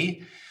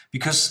way,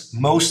 because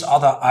most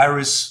other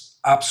Iris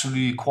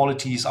Absolute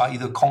qualities are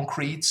either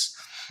concretes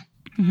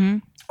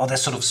or they're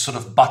sort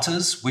of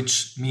butters,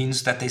 which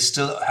means that they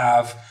still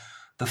have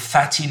the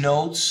fatty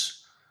notes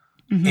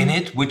in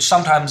it, which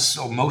sometimes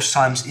or most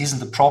times isn't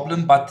the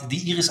problem. But the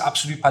Iris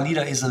Absolue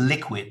Pallida is a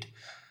liquid,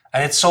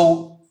 and it's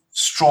so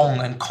strong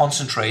and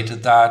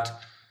concentrated that,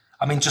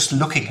 I mean, just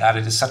looking at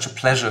it is such a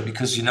pleasure,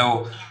 because, you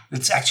know,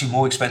 it's actually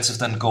more expensive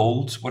than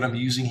gold, what I'm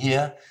using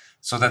here.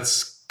 So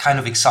that's kind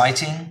of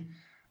exciting.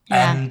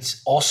 Yeah. And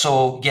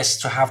also, yes,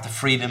 to have the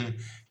freedom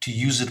to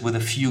use it with a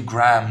few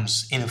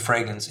grams in a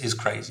fragrance is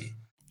crazy.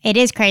 It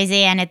is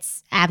crazy, and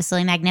it's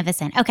absolutely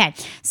magnificent. Okay,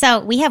 so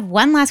we have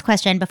one last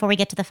question before we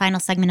get to the final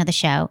segment of the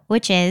show,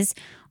 which is,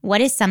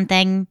 what is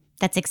something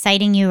that's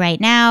exciting you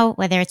right now,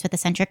 whether it's with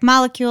Escentric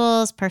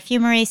Molecules,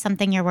 perfumery,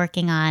 something you're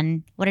working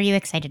on? What are you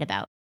excited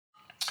about?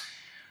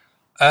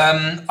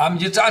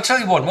 I'll tell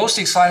you what, most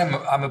excited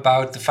I'm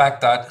about the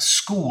fact that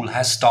school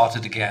has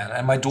started again,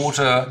 and my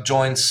daughter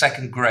joined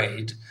second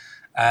grade,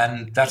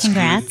 and that's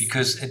good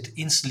because it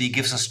instantly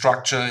gives her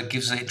structure, it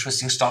gives her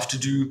interesting stuff to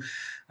do.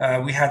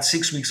 We had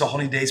 6 weeks of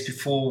holidays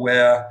before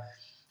where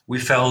we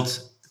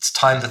felt it's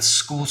time that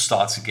school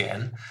starts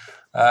again.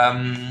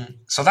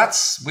 So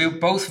we're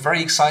both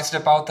very excited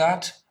about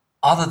that.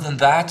 Other than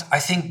that, I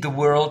think the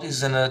world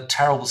is in a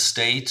terrible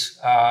state,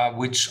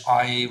 which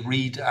I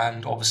read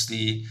and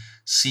obviously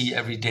see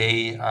every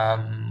day.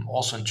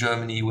 Also in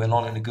Germany, we're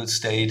not in a good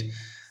state.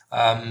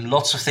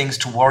 Lots of things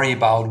to worry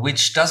about,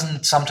 which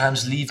doesn't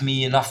sometimes leave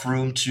me enough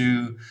room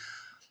to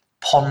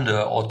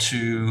ponder or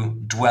to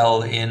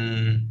dwell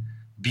in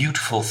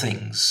beautiful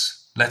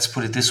things. Let's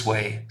put it this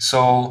way.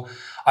 So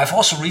I've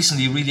also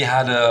recently really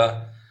had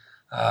a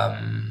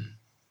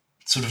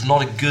sort of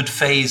not a good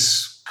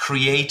phase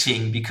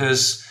creating,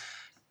 because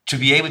to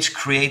be able to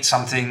create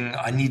something,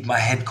 I need my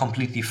head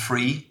completely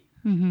free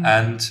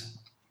and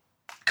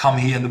come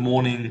here in the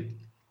morning,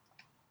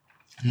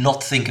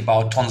 not think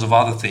about tons of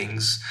other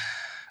things.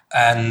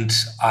 And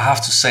I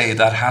have to say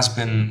that has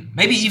been,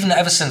 maybe even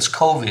ever since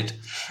COVID,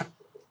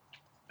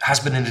 has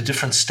been in a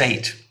different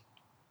state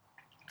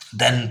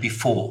than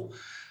before.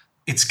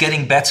 It's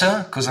getting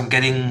better because I'm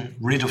getting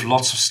rid of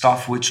lots of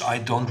stuff which I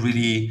don't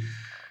really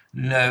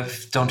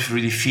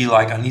feel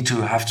like I need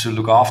to have to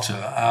look after.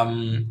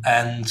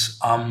 And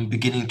I'm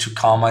beginning to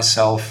calm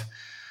myself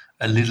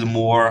a little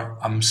more.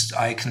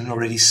 I can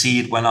already see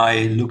it when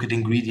I look at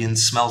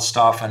ingredients, smell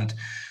stuff, and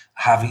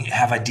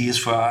have ideas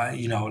for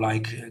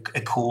like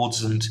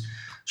accords and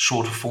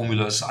shorter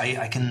formulas.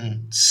 I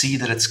can see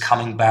that it's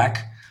coming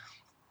back,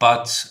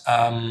 but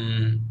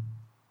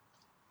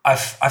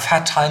I've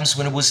had times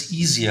when it was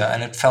easier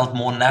and it felt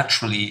more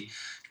naturally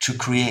to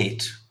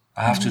create.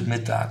 I have to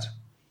admit that.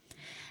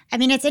 I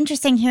mean, it's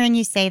interesting hearing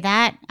you say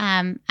that.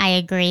 I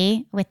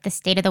agree with the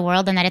state of the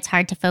world and that it's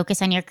hard to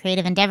focus on your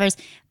creative endeavors.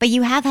 But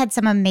you have had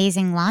some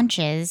amazing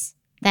launches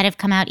that have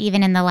come out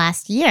even in the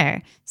last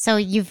year. So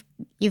you've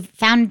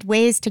found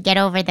ways to get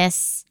over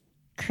this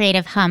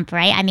creative hump,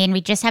 right? I mean,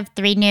 we just have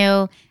 3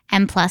 new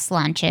M Plus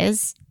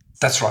launches.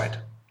 That's right.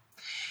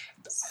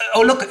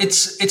 Oh, look,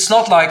 it's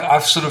not like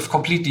I've sort of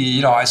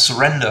completely, I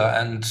surrender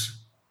and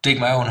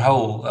dig my own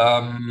hole.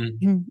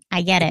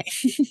 I get it.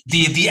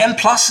 The M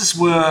pluses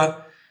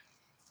were,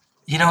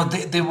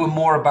 they were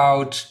more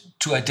about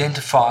to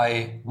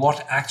identify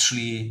what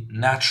actually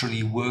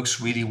naturally works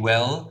really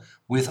well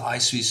with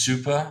ICE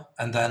Super,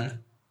 and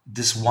then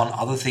this one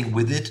other thing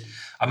with it.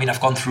 I mean,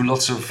 I've gone through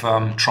lots of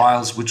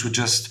trials which were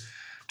just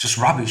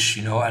rubbish,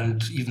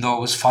 and even though I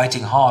was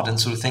fighting hard and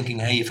sort of thinking,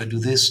 hey, if I do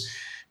this,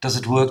 does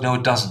it work? No,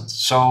 it doesn't.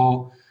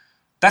 So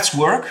that's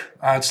work.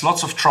 It's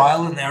lots of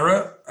trial and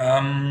error.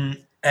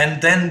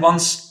 And then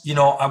once,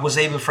 I was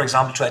able, for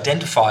example, to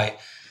identify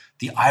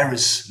the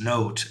iris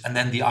note and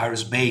then the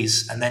iris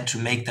base, and then to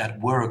make that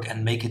work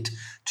and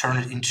turn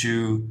it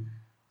into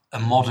a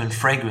modern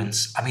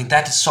fragrance. I mean,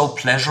 that is so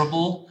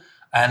pleasurable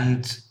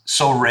and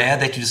so rare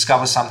that you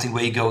discover something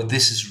where you go,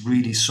 this is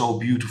really so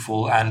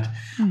beautiful. And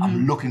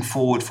I'm looking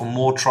forward for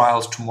more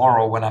trials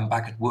tomorrow when I'm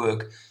back at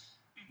work.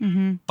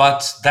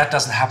 But that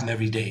doesn't happen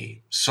every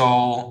day.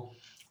 So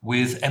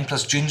with M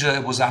Plus Ginger,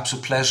 it was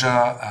absolute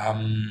pleasure.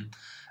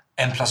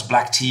 M Plus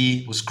Black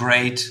Tea was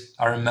great,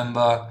 I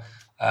remember.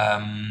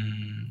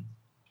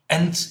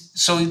 And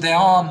so there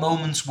are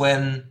moments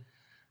when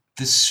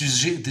the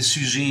sujet,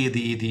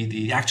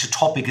 the actual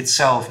topic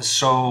itself is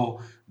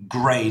so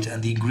great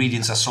and the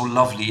ingredients are so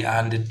lovely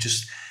and it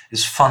just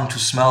is fun to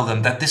smell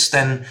them, that this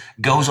then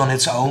goes on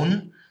its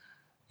own.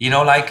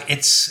 Like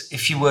it's,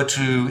 if you were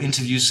to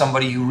interview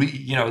somebody you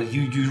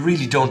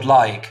really don't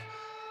like,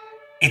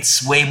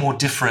 it's way more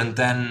different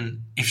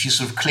than if you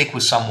sort of click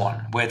with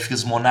someone where it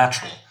feels more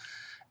natural.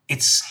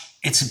 It's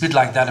a bit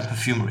like that in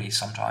perfumery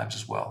sometimes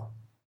as well.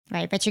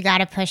 Right, but you got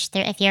to push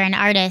through. If you're an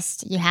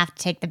artist, you have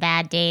to take the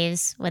bad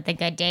days with the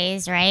good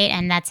days, right?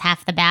 And that's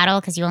half the battle,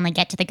 because you only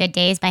get to the good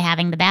days by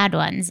having the bad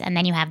ones. And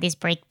then you have these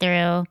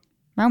breakthrough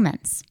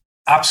moments.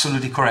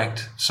 Absolutely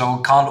correct. So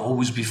it can't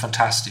always be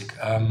fantastic.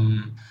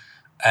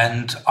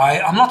 And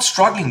I'm not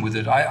struggling with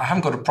it. I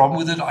haven't got a problem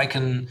with it. I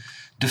can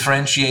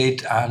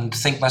differentiate and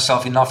think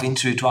myself enough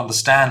into it to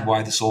understand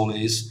why this all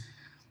is.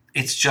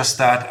 It's just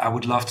that I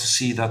would love to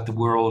see that the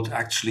world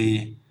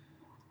actually,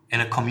 in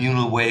a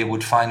communal way,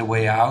 would find a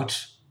way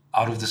out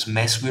of this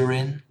mess we're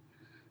in.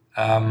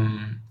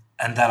 And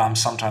that I'm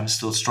sometimes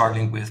still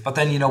struggling with. But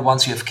then,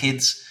 once you have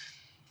kids,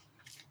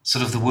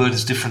 sort of the world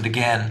is different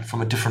again,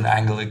 from a different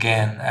angle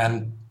again.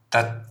 And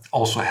that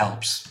also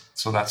helps.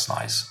 So that's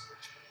nice.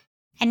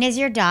 And is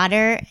your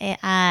daughter,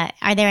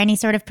 are there any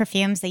sort of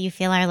perfumes that you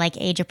feel are like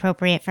age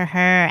appropriate for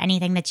her? Or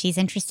anything that she's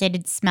interested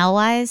in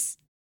smell-wise?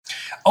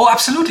 Oh,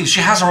 absolutely.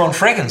 She has her own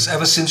fragrance.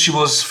 Ever since she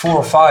was 4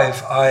 or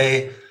 5,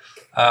 I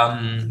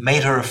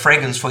made her a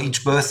fragrance for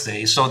each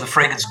birthday. So the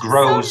fragrance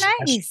grows. Oh,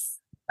 nice.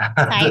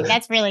 Sorry,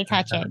 that's really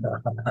touching.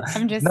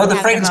 The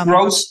fragrance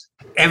grows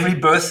every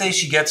birthday.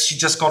 She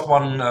just got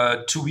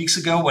one 2 weeks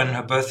ago when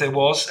her birthday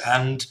was.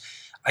 And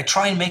I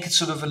try and make it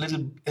sort of a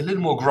little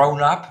more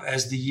grown up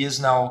as the years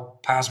now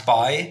pass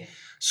by.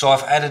 So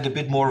I've added a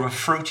bit more of a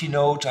fruity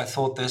note. I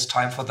thought there's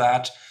time for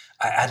that.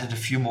 I added a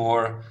few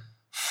more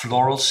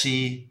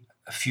floralcy,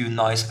 a few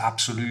nice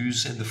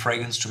absolutes in the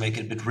fragrance to make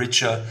it a bit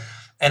richer.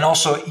 And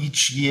also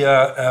each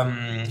year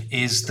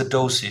is the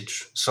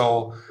dosage.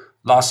 So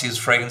last year's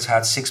fragrance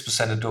had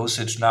 6% of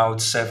dosage. Now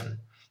it's 7%.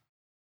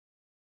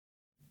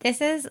 This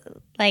is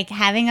like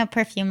having a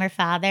perfumer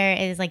father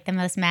is like the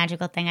most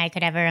magical thing I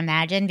could ever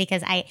imagine,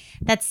 because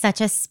that's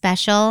such a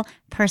special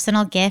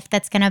personal gift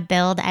that's going to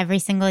build every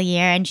single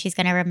year. And she's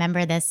going to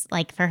remember this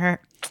like for her.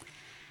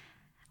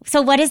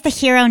 So what is the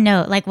hero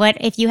note? Like, what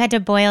if you had to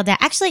boil down?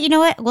 Actually, you know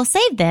what? We'll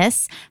save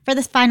this for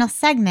this final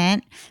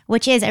segment,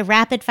 which is a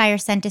rapid fire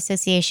scent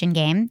association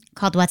game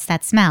called What's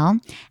That Smell?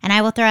 And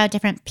I will throw out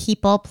different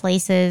people,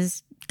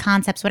 places,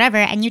 concepts, whatever.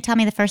 And you tell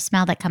me the first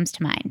smell that comes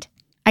to mind.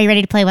 Are you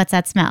ready to play What's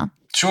That Smell?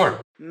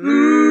 Sure.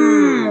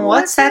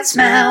 What's that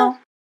smell?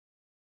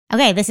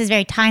 Okay, this is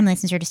very timely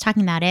since you're just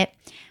talking about it.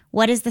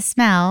 What is the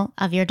smell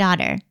of your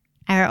daughter?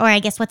 Or I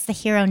guess what's the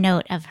hero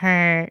note of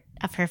her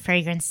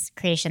fragrance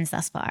creations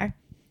thus far?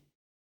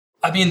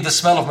 I mean, the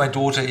smell of my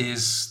daughter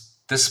is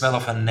the smell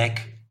of her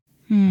neck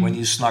when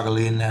you snuggle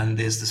in and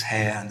there's this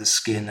hair and the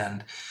skin.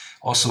 And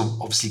also,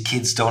 obviously,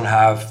 kids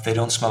they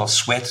don't smell of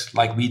sweat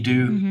like we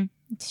do. Mm-hmm.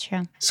 It's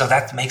true. So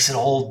that makes it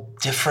all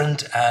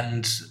different.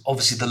 And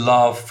obviously, the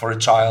love for a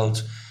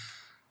child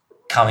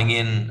coming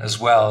in as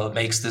well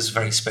makes this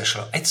very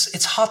special.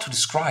 It's hard to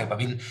describe. I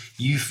mean,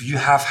 you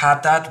have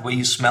had that where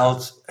you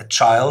smelled a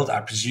child,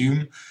 I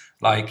presume,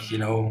 like,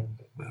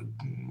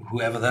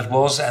 whoever that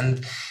was.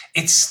 And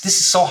this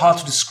is so hard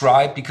to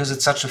describe because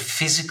it's such a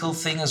physical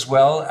thing as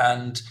well.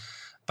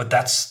 But but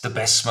that's the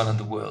best smell in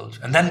the world.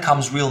 And then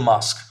comes real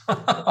musk.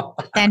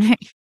 Then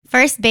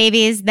first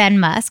babies, then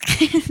musk,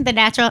 the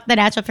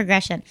natural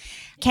progression.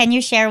 Can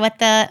you share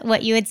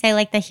what you would say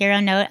like the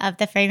hero note of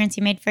the fragrance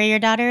you made for your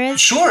daughter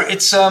is? Sure.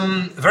 It's a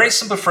very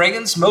simple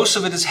fragrance. Most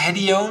of it is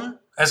hedione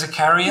as a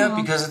carrier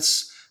because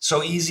it's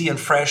so easy and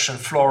fresh and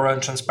floral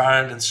and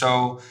transparent and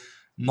so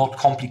not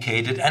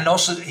complicated. And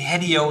also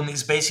hedione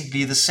is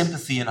basically the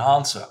sympathy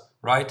enhancer,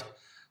 right?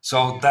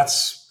 So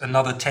that's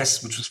another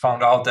test which was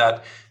found out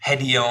that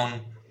hedione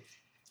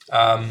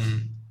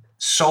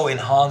so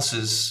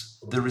enhances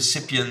the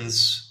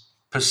recipient's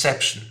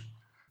perception.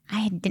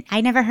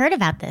 I never heard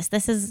about this.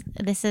 This is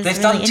They've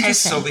really done interesting.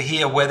 tests over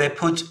here where they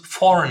put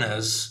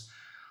foreigners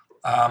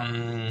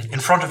in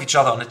front of each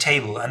other on a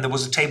table, and there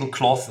was a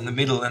tablecloth in the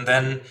middle, and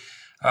then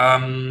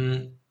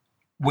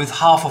with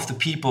half of the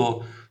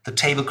people, the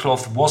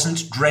tablecloth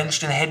wasn't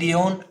drenched in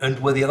hedione, and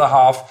with the other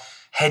half,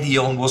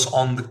 hedione was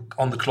on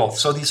the cloth.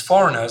 So these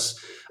foreigners,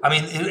 I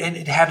mean,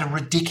 it had a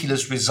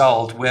ridiculous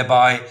result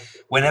whereby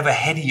whenever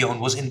hedione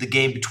was in the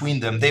game between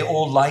them, they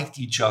all liked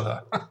each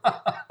other.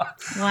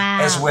 Wow.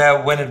 As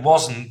where when it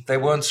wasn't, they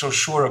weren't so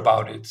sure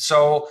about it.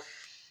 So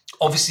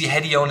obviously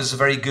hedione is a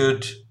very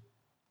good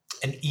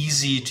and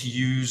easy to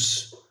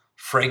use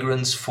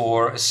fragrance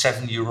for a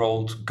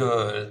 7-year-old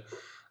girl.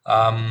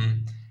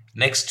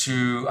 Next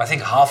to, I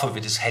think half of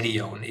it is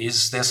hedione.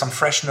 There's some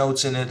fresh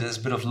notes in it. There's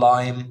a bit of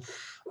lime,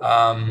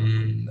 a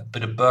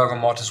bit of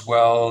bergamot as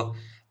well.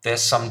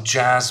 There's some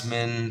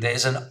jasmine.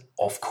 There's an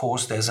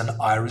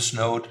iris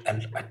note,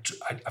 and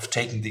I've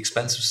taken the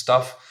expensive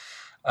stuff.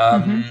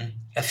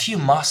 A few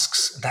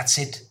musks, that's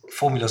it.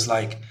 Formulas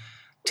like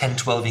 10,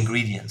 12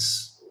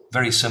 ingredients.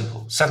 Very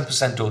simple.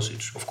 7%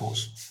 dosage, of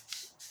course.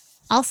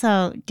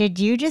 Also, did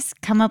you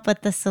just come up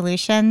with the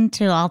solution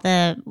to all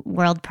the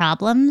world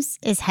problems?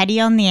 Is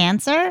hedione the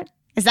answer?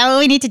 Is that what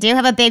we need to do?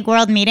 Have a big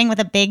world meeting with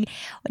a big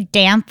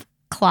damp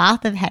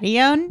cloth of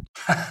hedione?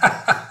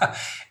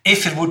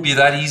 If it would be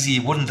that easy,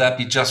 wouldn't that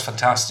be just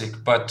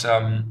fantastic? But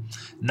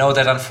no,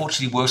 that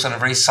unfortunately works on a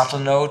very subtle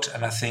note.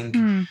 And I think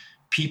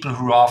people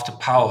who are after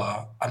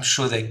power, I'm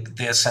sure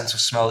their sense of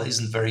smell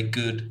isn't very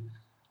good.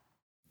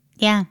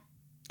 Yeah,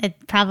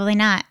 probably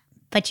not.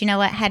 But you know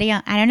what,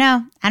 hedione, I don't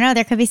know.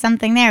 There could be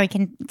something there. We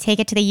can take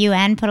it to the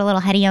UN, put a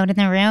little hedione in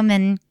the room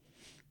and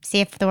see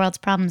if the world's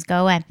problems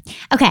go away.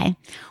 Okay,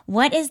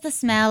 what is the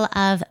smell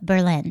of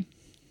Berlin?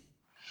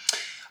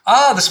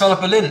 The smell of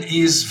Berlin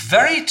is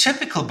very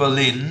typical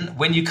Berlin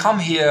when you come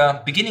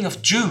here beginning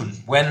of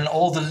June, when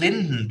all the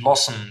linden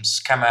blossoms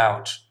come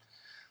out.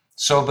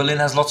 So Berlin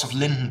has lots of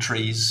linden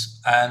trees,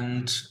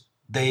 and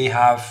they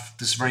have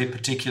this very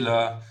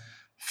particular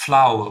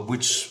flower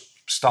which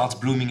starts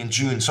blooming in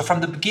June. So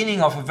from the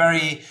beginning of a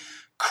very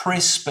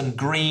crisp and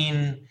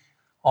green,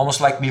 almost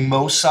like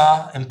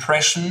mimosa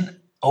impression,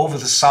 over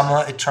the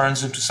summer it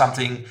turns into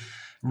something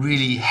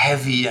really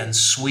heavy and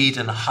sweet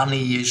and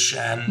honeyish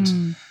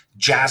and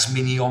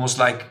jasmine-y, almost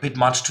like a bit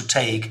much to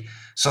take.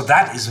 So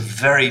that is a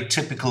very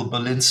typical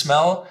Berlin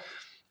smell.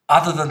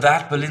 Other than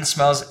that, Berlin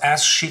smells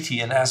as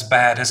shitty and as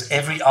bad as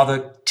every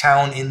other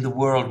town in the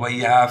world where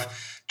you have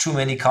too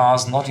many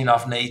cars, not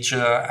enough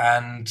nature,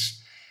 and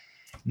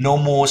no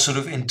more sort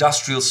of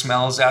industrial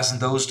smells as in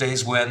those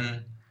days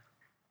when,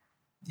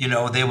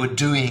 they were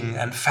doing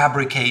and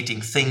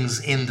fabricating things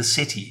in the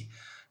city.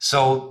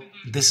 So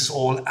this is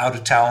all out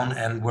of town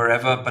and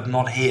wherever, but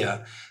not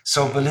here.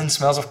 So Berlin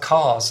smells of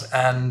cars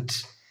and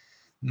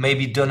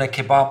maybe doner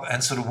kebab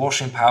and sort of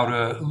washing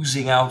powder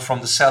oozing out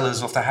from the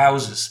cellars of the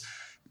houses.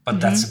 But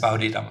that's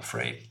about it, I'm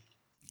afraid.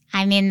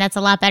 I mean, that's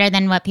a lot better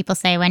than what people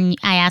say when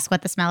I ask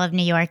what the smell of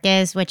New York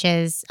is, which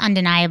is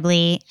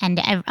undeniably and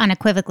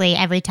unequivocally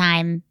every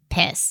time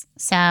piss.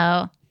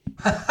 So,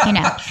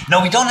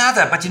 No, we don't have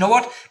that. But you know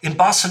what? In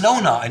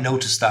Barcelona, I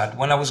noticed that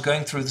when I was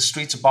going through the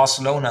streets of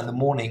Barcelona in the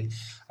morning,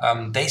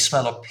 they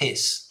smell of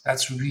piss.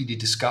 That's really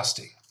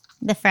disgusting.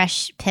 The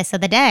fresh piss of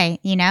the day,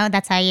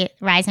 that's how you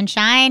rise and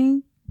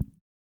shine.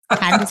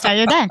 Time to start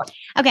your day.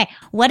 Okay,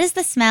 what is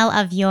the smell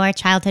of your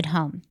childhood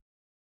home?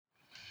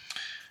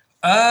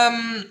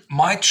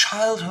 My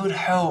childhood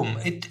home,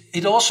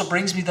 it also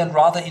brings me then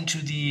rather into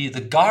the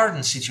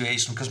garden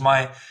situation, because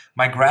my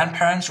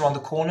grandparents were on the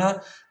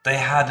corner. They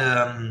had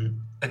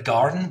a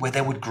garden where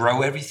they would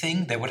grow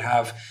everything. They would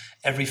have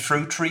every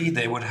fruit tree.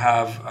 They would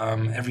have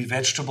every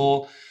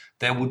vegetable.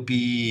 There would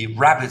be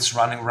rabbits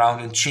running around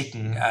and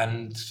chicken,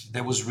 and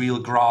there was real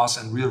grass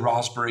and real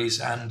raspberries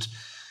and,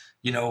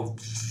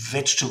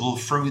 vegetable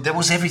fruit. There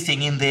was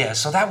everything in there.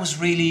 So that was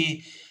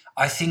really,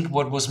 I think,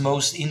 what was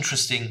most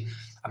interesting.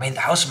 I mean,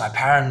 the house of my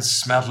parents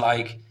smelled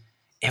like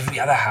every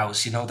other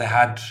house. They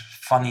had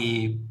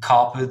funny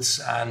carpets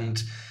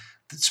and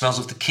the smells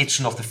of the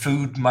kitchen, of the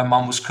food my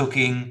mom was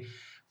cooking,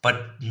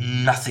 but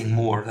nothing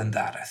more than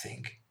that, I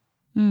think.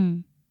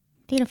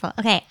 Beautiful.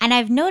 Okay. And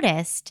I've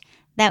noticed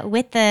that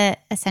with the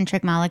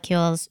Escentric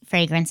molecules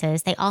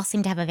fragrances, they all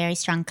seem to have a very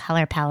strong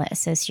color palette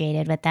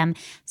associated with them.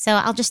 So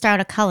I'll just throw out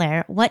a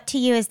color. What to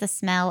you is the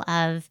smell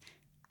of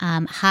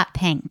hot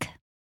pink?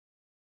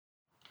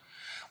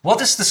 What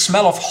is the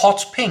smell of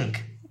hot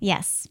pink?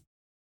 Yes.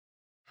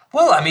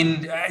 Well, I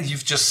mean,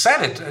 you've just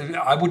said it.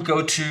 I would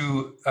go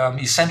to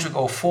Escentric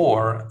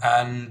 04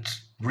 and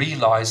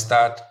realize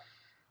that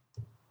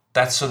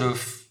sort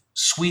of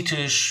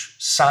sweetish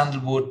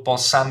sandalwood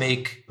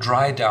balsamic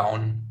dry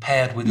down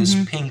paired with this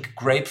pink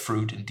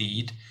grapefruit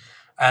indeed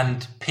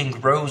and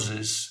pink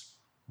roses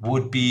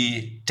would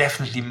be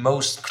definitely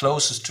most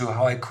closest to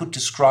how I could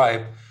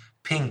describe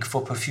pink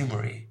for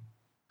perfumery,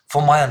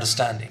 from my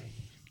understanding.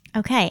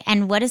 Okay.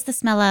 And what is the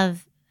smell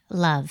of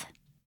love?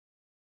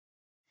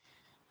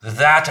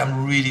 That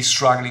I'm really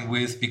struggling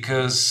with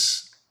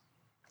because,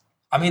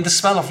 I mean, the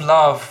smell of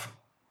love,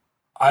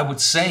 I would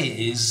say,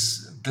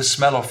 is the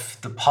smell of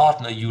the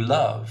partner you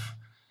love.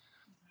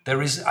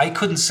 I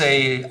couldn't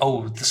say,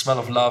 oh, the smell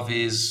of love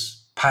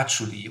is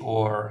patchouli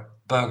or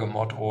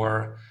bergamot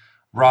or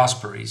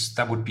raspberries.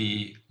 That would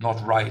be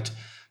not right.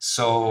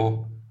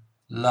 So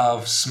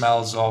love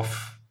smells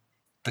of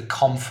the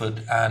comfort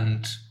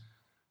and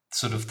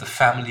sort of the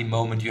family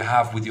moment you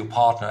have with your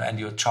partner and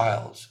your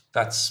child.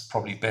 That's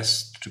probably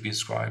best to be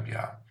described,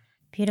 yeah.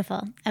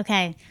 Beautiful.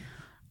 Okay.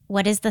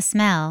 What is the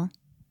smell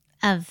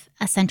of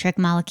Escentric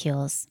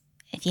molecules,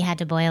 if you had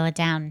to boil it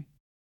down?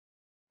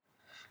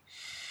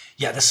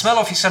 Yeah, the smell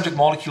of eccentric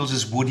molecules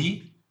is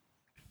woody,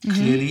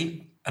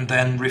 clearly, and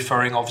then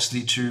referring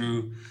obviously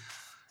to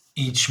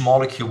each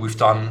molecule we've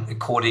done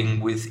according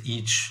with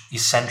each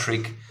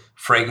eccentric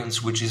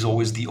fragrance, which is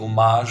always the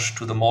homage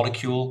to the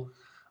molecule.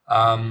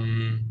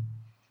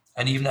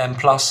 And even M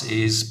plus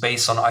is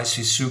based on IC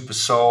Super.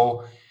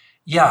 So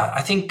yeah,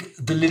 I think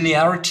the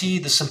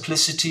linearity, the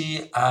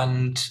simplicity,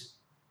 and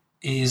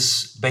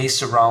is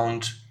based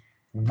around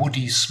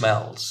woody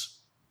smells.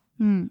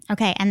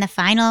 Okay. And the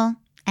final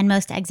and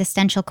most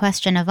existential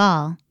question of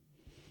all,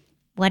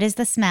 what is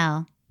the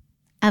smell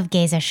of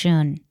Geza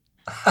Schoen?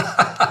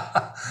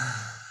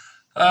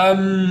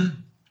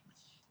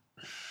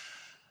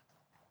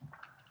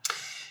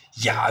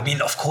 Yeah, I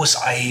mean, of course,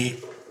 I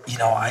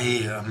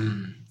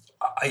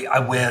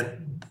wear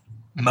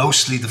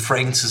mostly the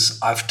fragrances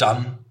I've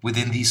done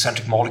within the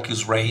Escentric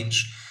Molecules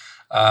range.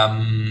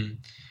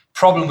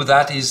 Problem with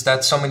that is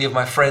that so many of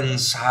my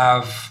friends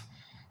have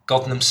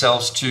gotten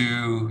themselves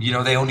to,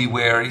 they only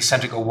wear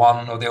Escentric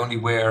 01 or they only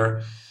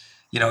wear,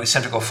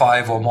 Escentric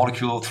 05 or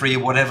Molecule 3,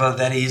 whatever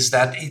that is,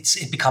 that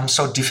it becomes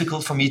so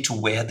difficult for me to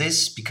wear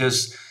this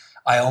because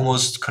I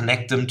almost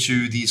connect them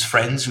to these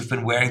friends who've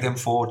been wearing them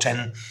for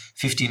 10,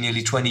 15,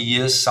 nearly 20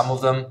 years, some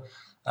of them.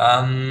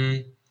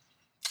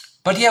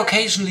 But yeah,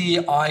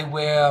 occasionally I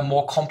wear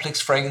more complex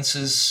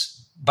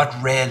fragrances, but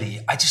rarely.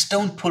 I just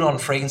don't put on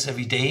fragrance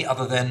every day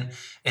other than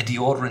a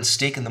deodorant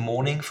stick in the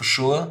morning for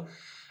sure.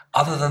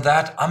 Other than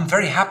that, I'm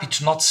very happy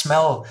to not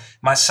smell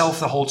myself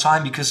the whole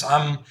time because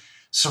I'm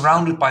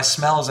surrounded by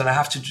smells and I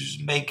have to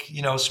just make,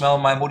 smell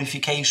my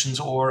modifications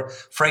or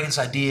fragrance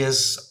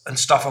ideas and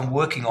stuff I'm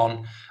working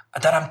on,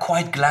 that I'm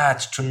quite glad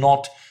to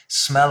not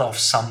smell of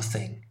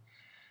something.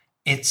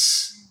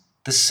 It's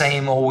the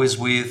same always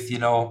with,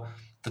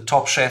 the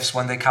top chefs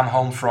when they come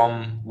home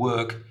from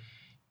work.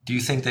 Do you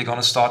think they're going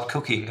to start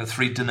cooking a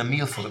 3-dinner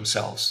meal for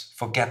themselves?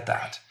 Forget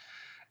that.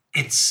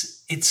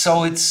 It's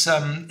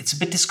a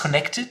bit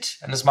disconnected.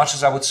 And as much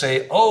as I would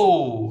say,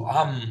 oh,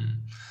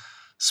 I'm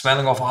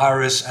smelling of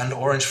iris and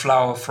orange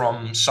flower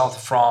from south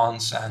of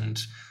France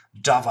and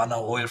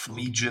davana oil from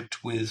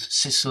Egypt with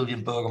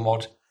Sicilian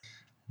bergamot.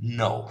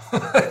 No,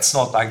 it's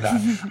not like that.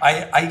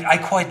 I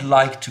quite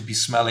like to be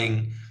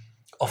smelling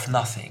of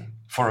nothing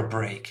for a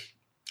break,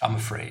 I'm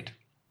afraid.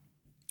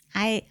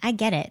 I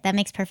get it. That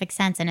makes perfect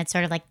sense. And it's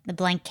sort of like the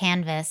blank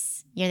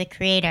canvas. You're the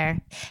creator.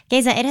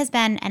 Geza, it has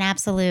been an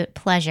absolute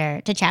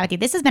pleasure to chat with you.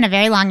 This has been a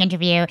very long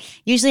interview.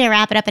 Usually I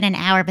wrap it up in an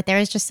hour, but there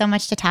is just so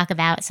much to talk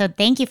about. So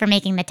thank you for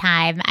making the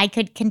time. I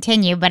could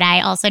continue, but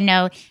I also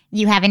know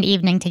you have an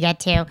evening to get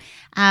to.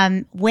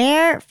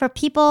 Where for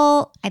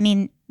people,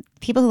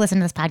 people who listen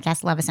to this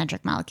podcast love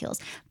Escentric Molecules.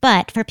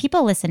 But for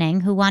people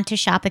listening who want to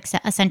shop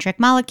Escentric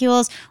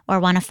Molecules or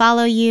want to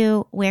follow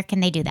you, where can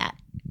they do that?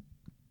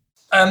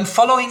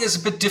 Following is a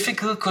bit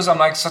difficult because I'm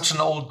like such an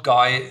old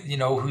guy, I'm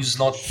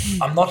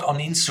not on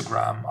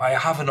Instagram. I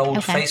have an old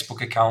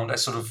Facebook account. I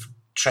sort of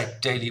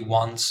check daily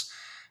once,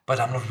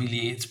 but I'm not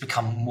really, it's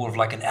become more of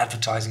like an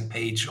advertising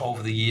page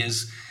over the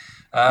years.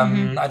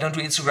 I don't do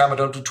Instagram. I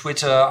don't do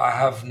Twitter. I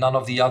have none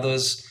of the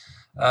others.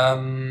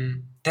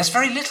 There's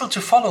very little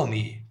to follow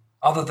me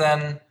other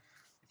than,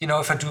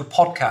 if I do a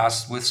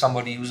podcast with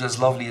somebody who's as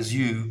lovely as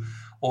you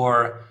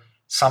or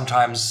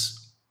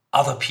sometimes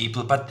other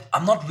people, but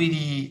I'm not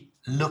really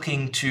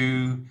looking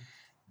to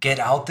get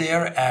out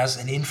there as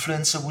an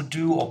influencer would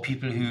do or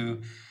people who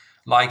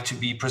like to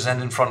be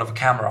present in front of a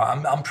camera.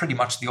 I'm pretty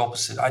much the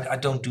opposite. I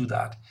don't do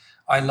that.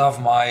 I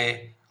love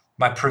my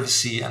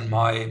privacy and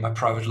my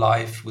private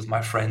life with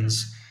my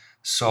friends.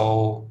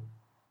 So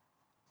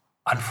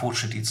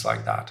unfortunately, it's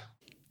like that.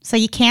 So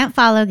you can't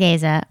follow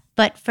Geza,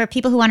 but for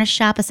people who want to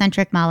shop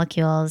Escentric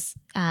Molecules,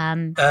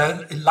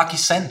 Lucky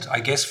Scent, I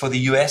guess, for the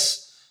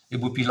US. It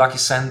would be Lucky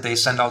Scent. They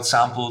send out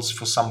samples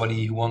for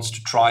somebody who wants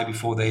to try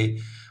before they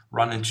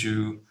run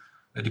into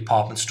a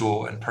department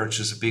store and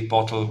purchase a big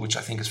bottle, which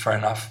I think is fair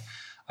enough.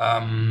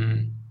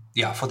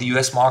 For the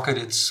US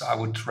market, I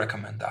would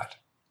recommend that.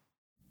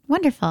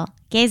 Wonderful.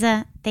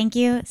 Geza, thank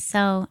you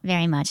so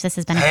very much. This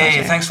has been a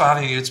pleasure. Hey, thanks for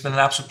having me. It's been an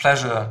absolute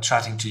pleasure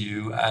chatting to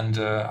you, and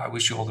I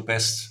wish you all the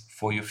best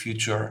for your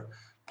future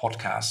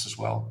podcasts as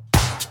well.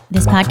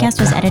 This podcast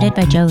was edited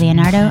by Joe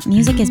Leonardo.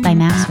 Music is by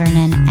Max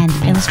Vernon, and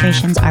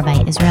illustrations are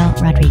by Israel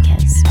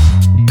Rodriguez.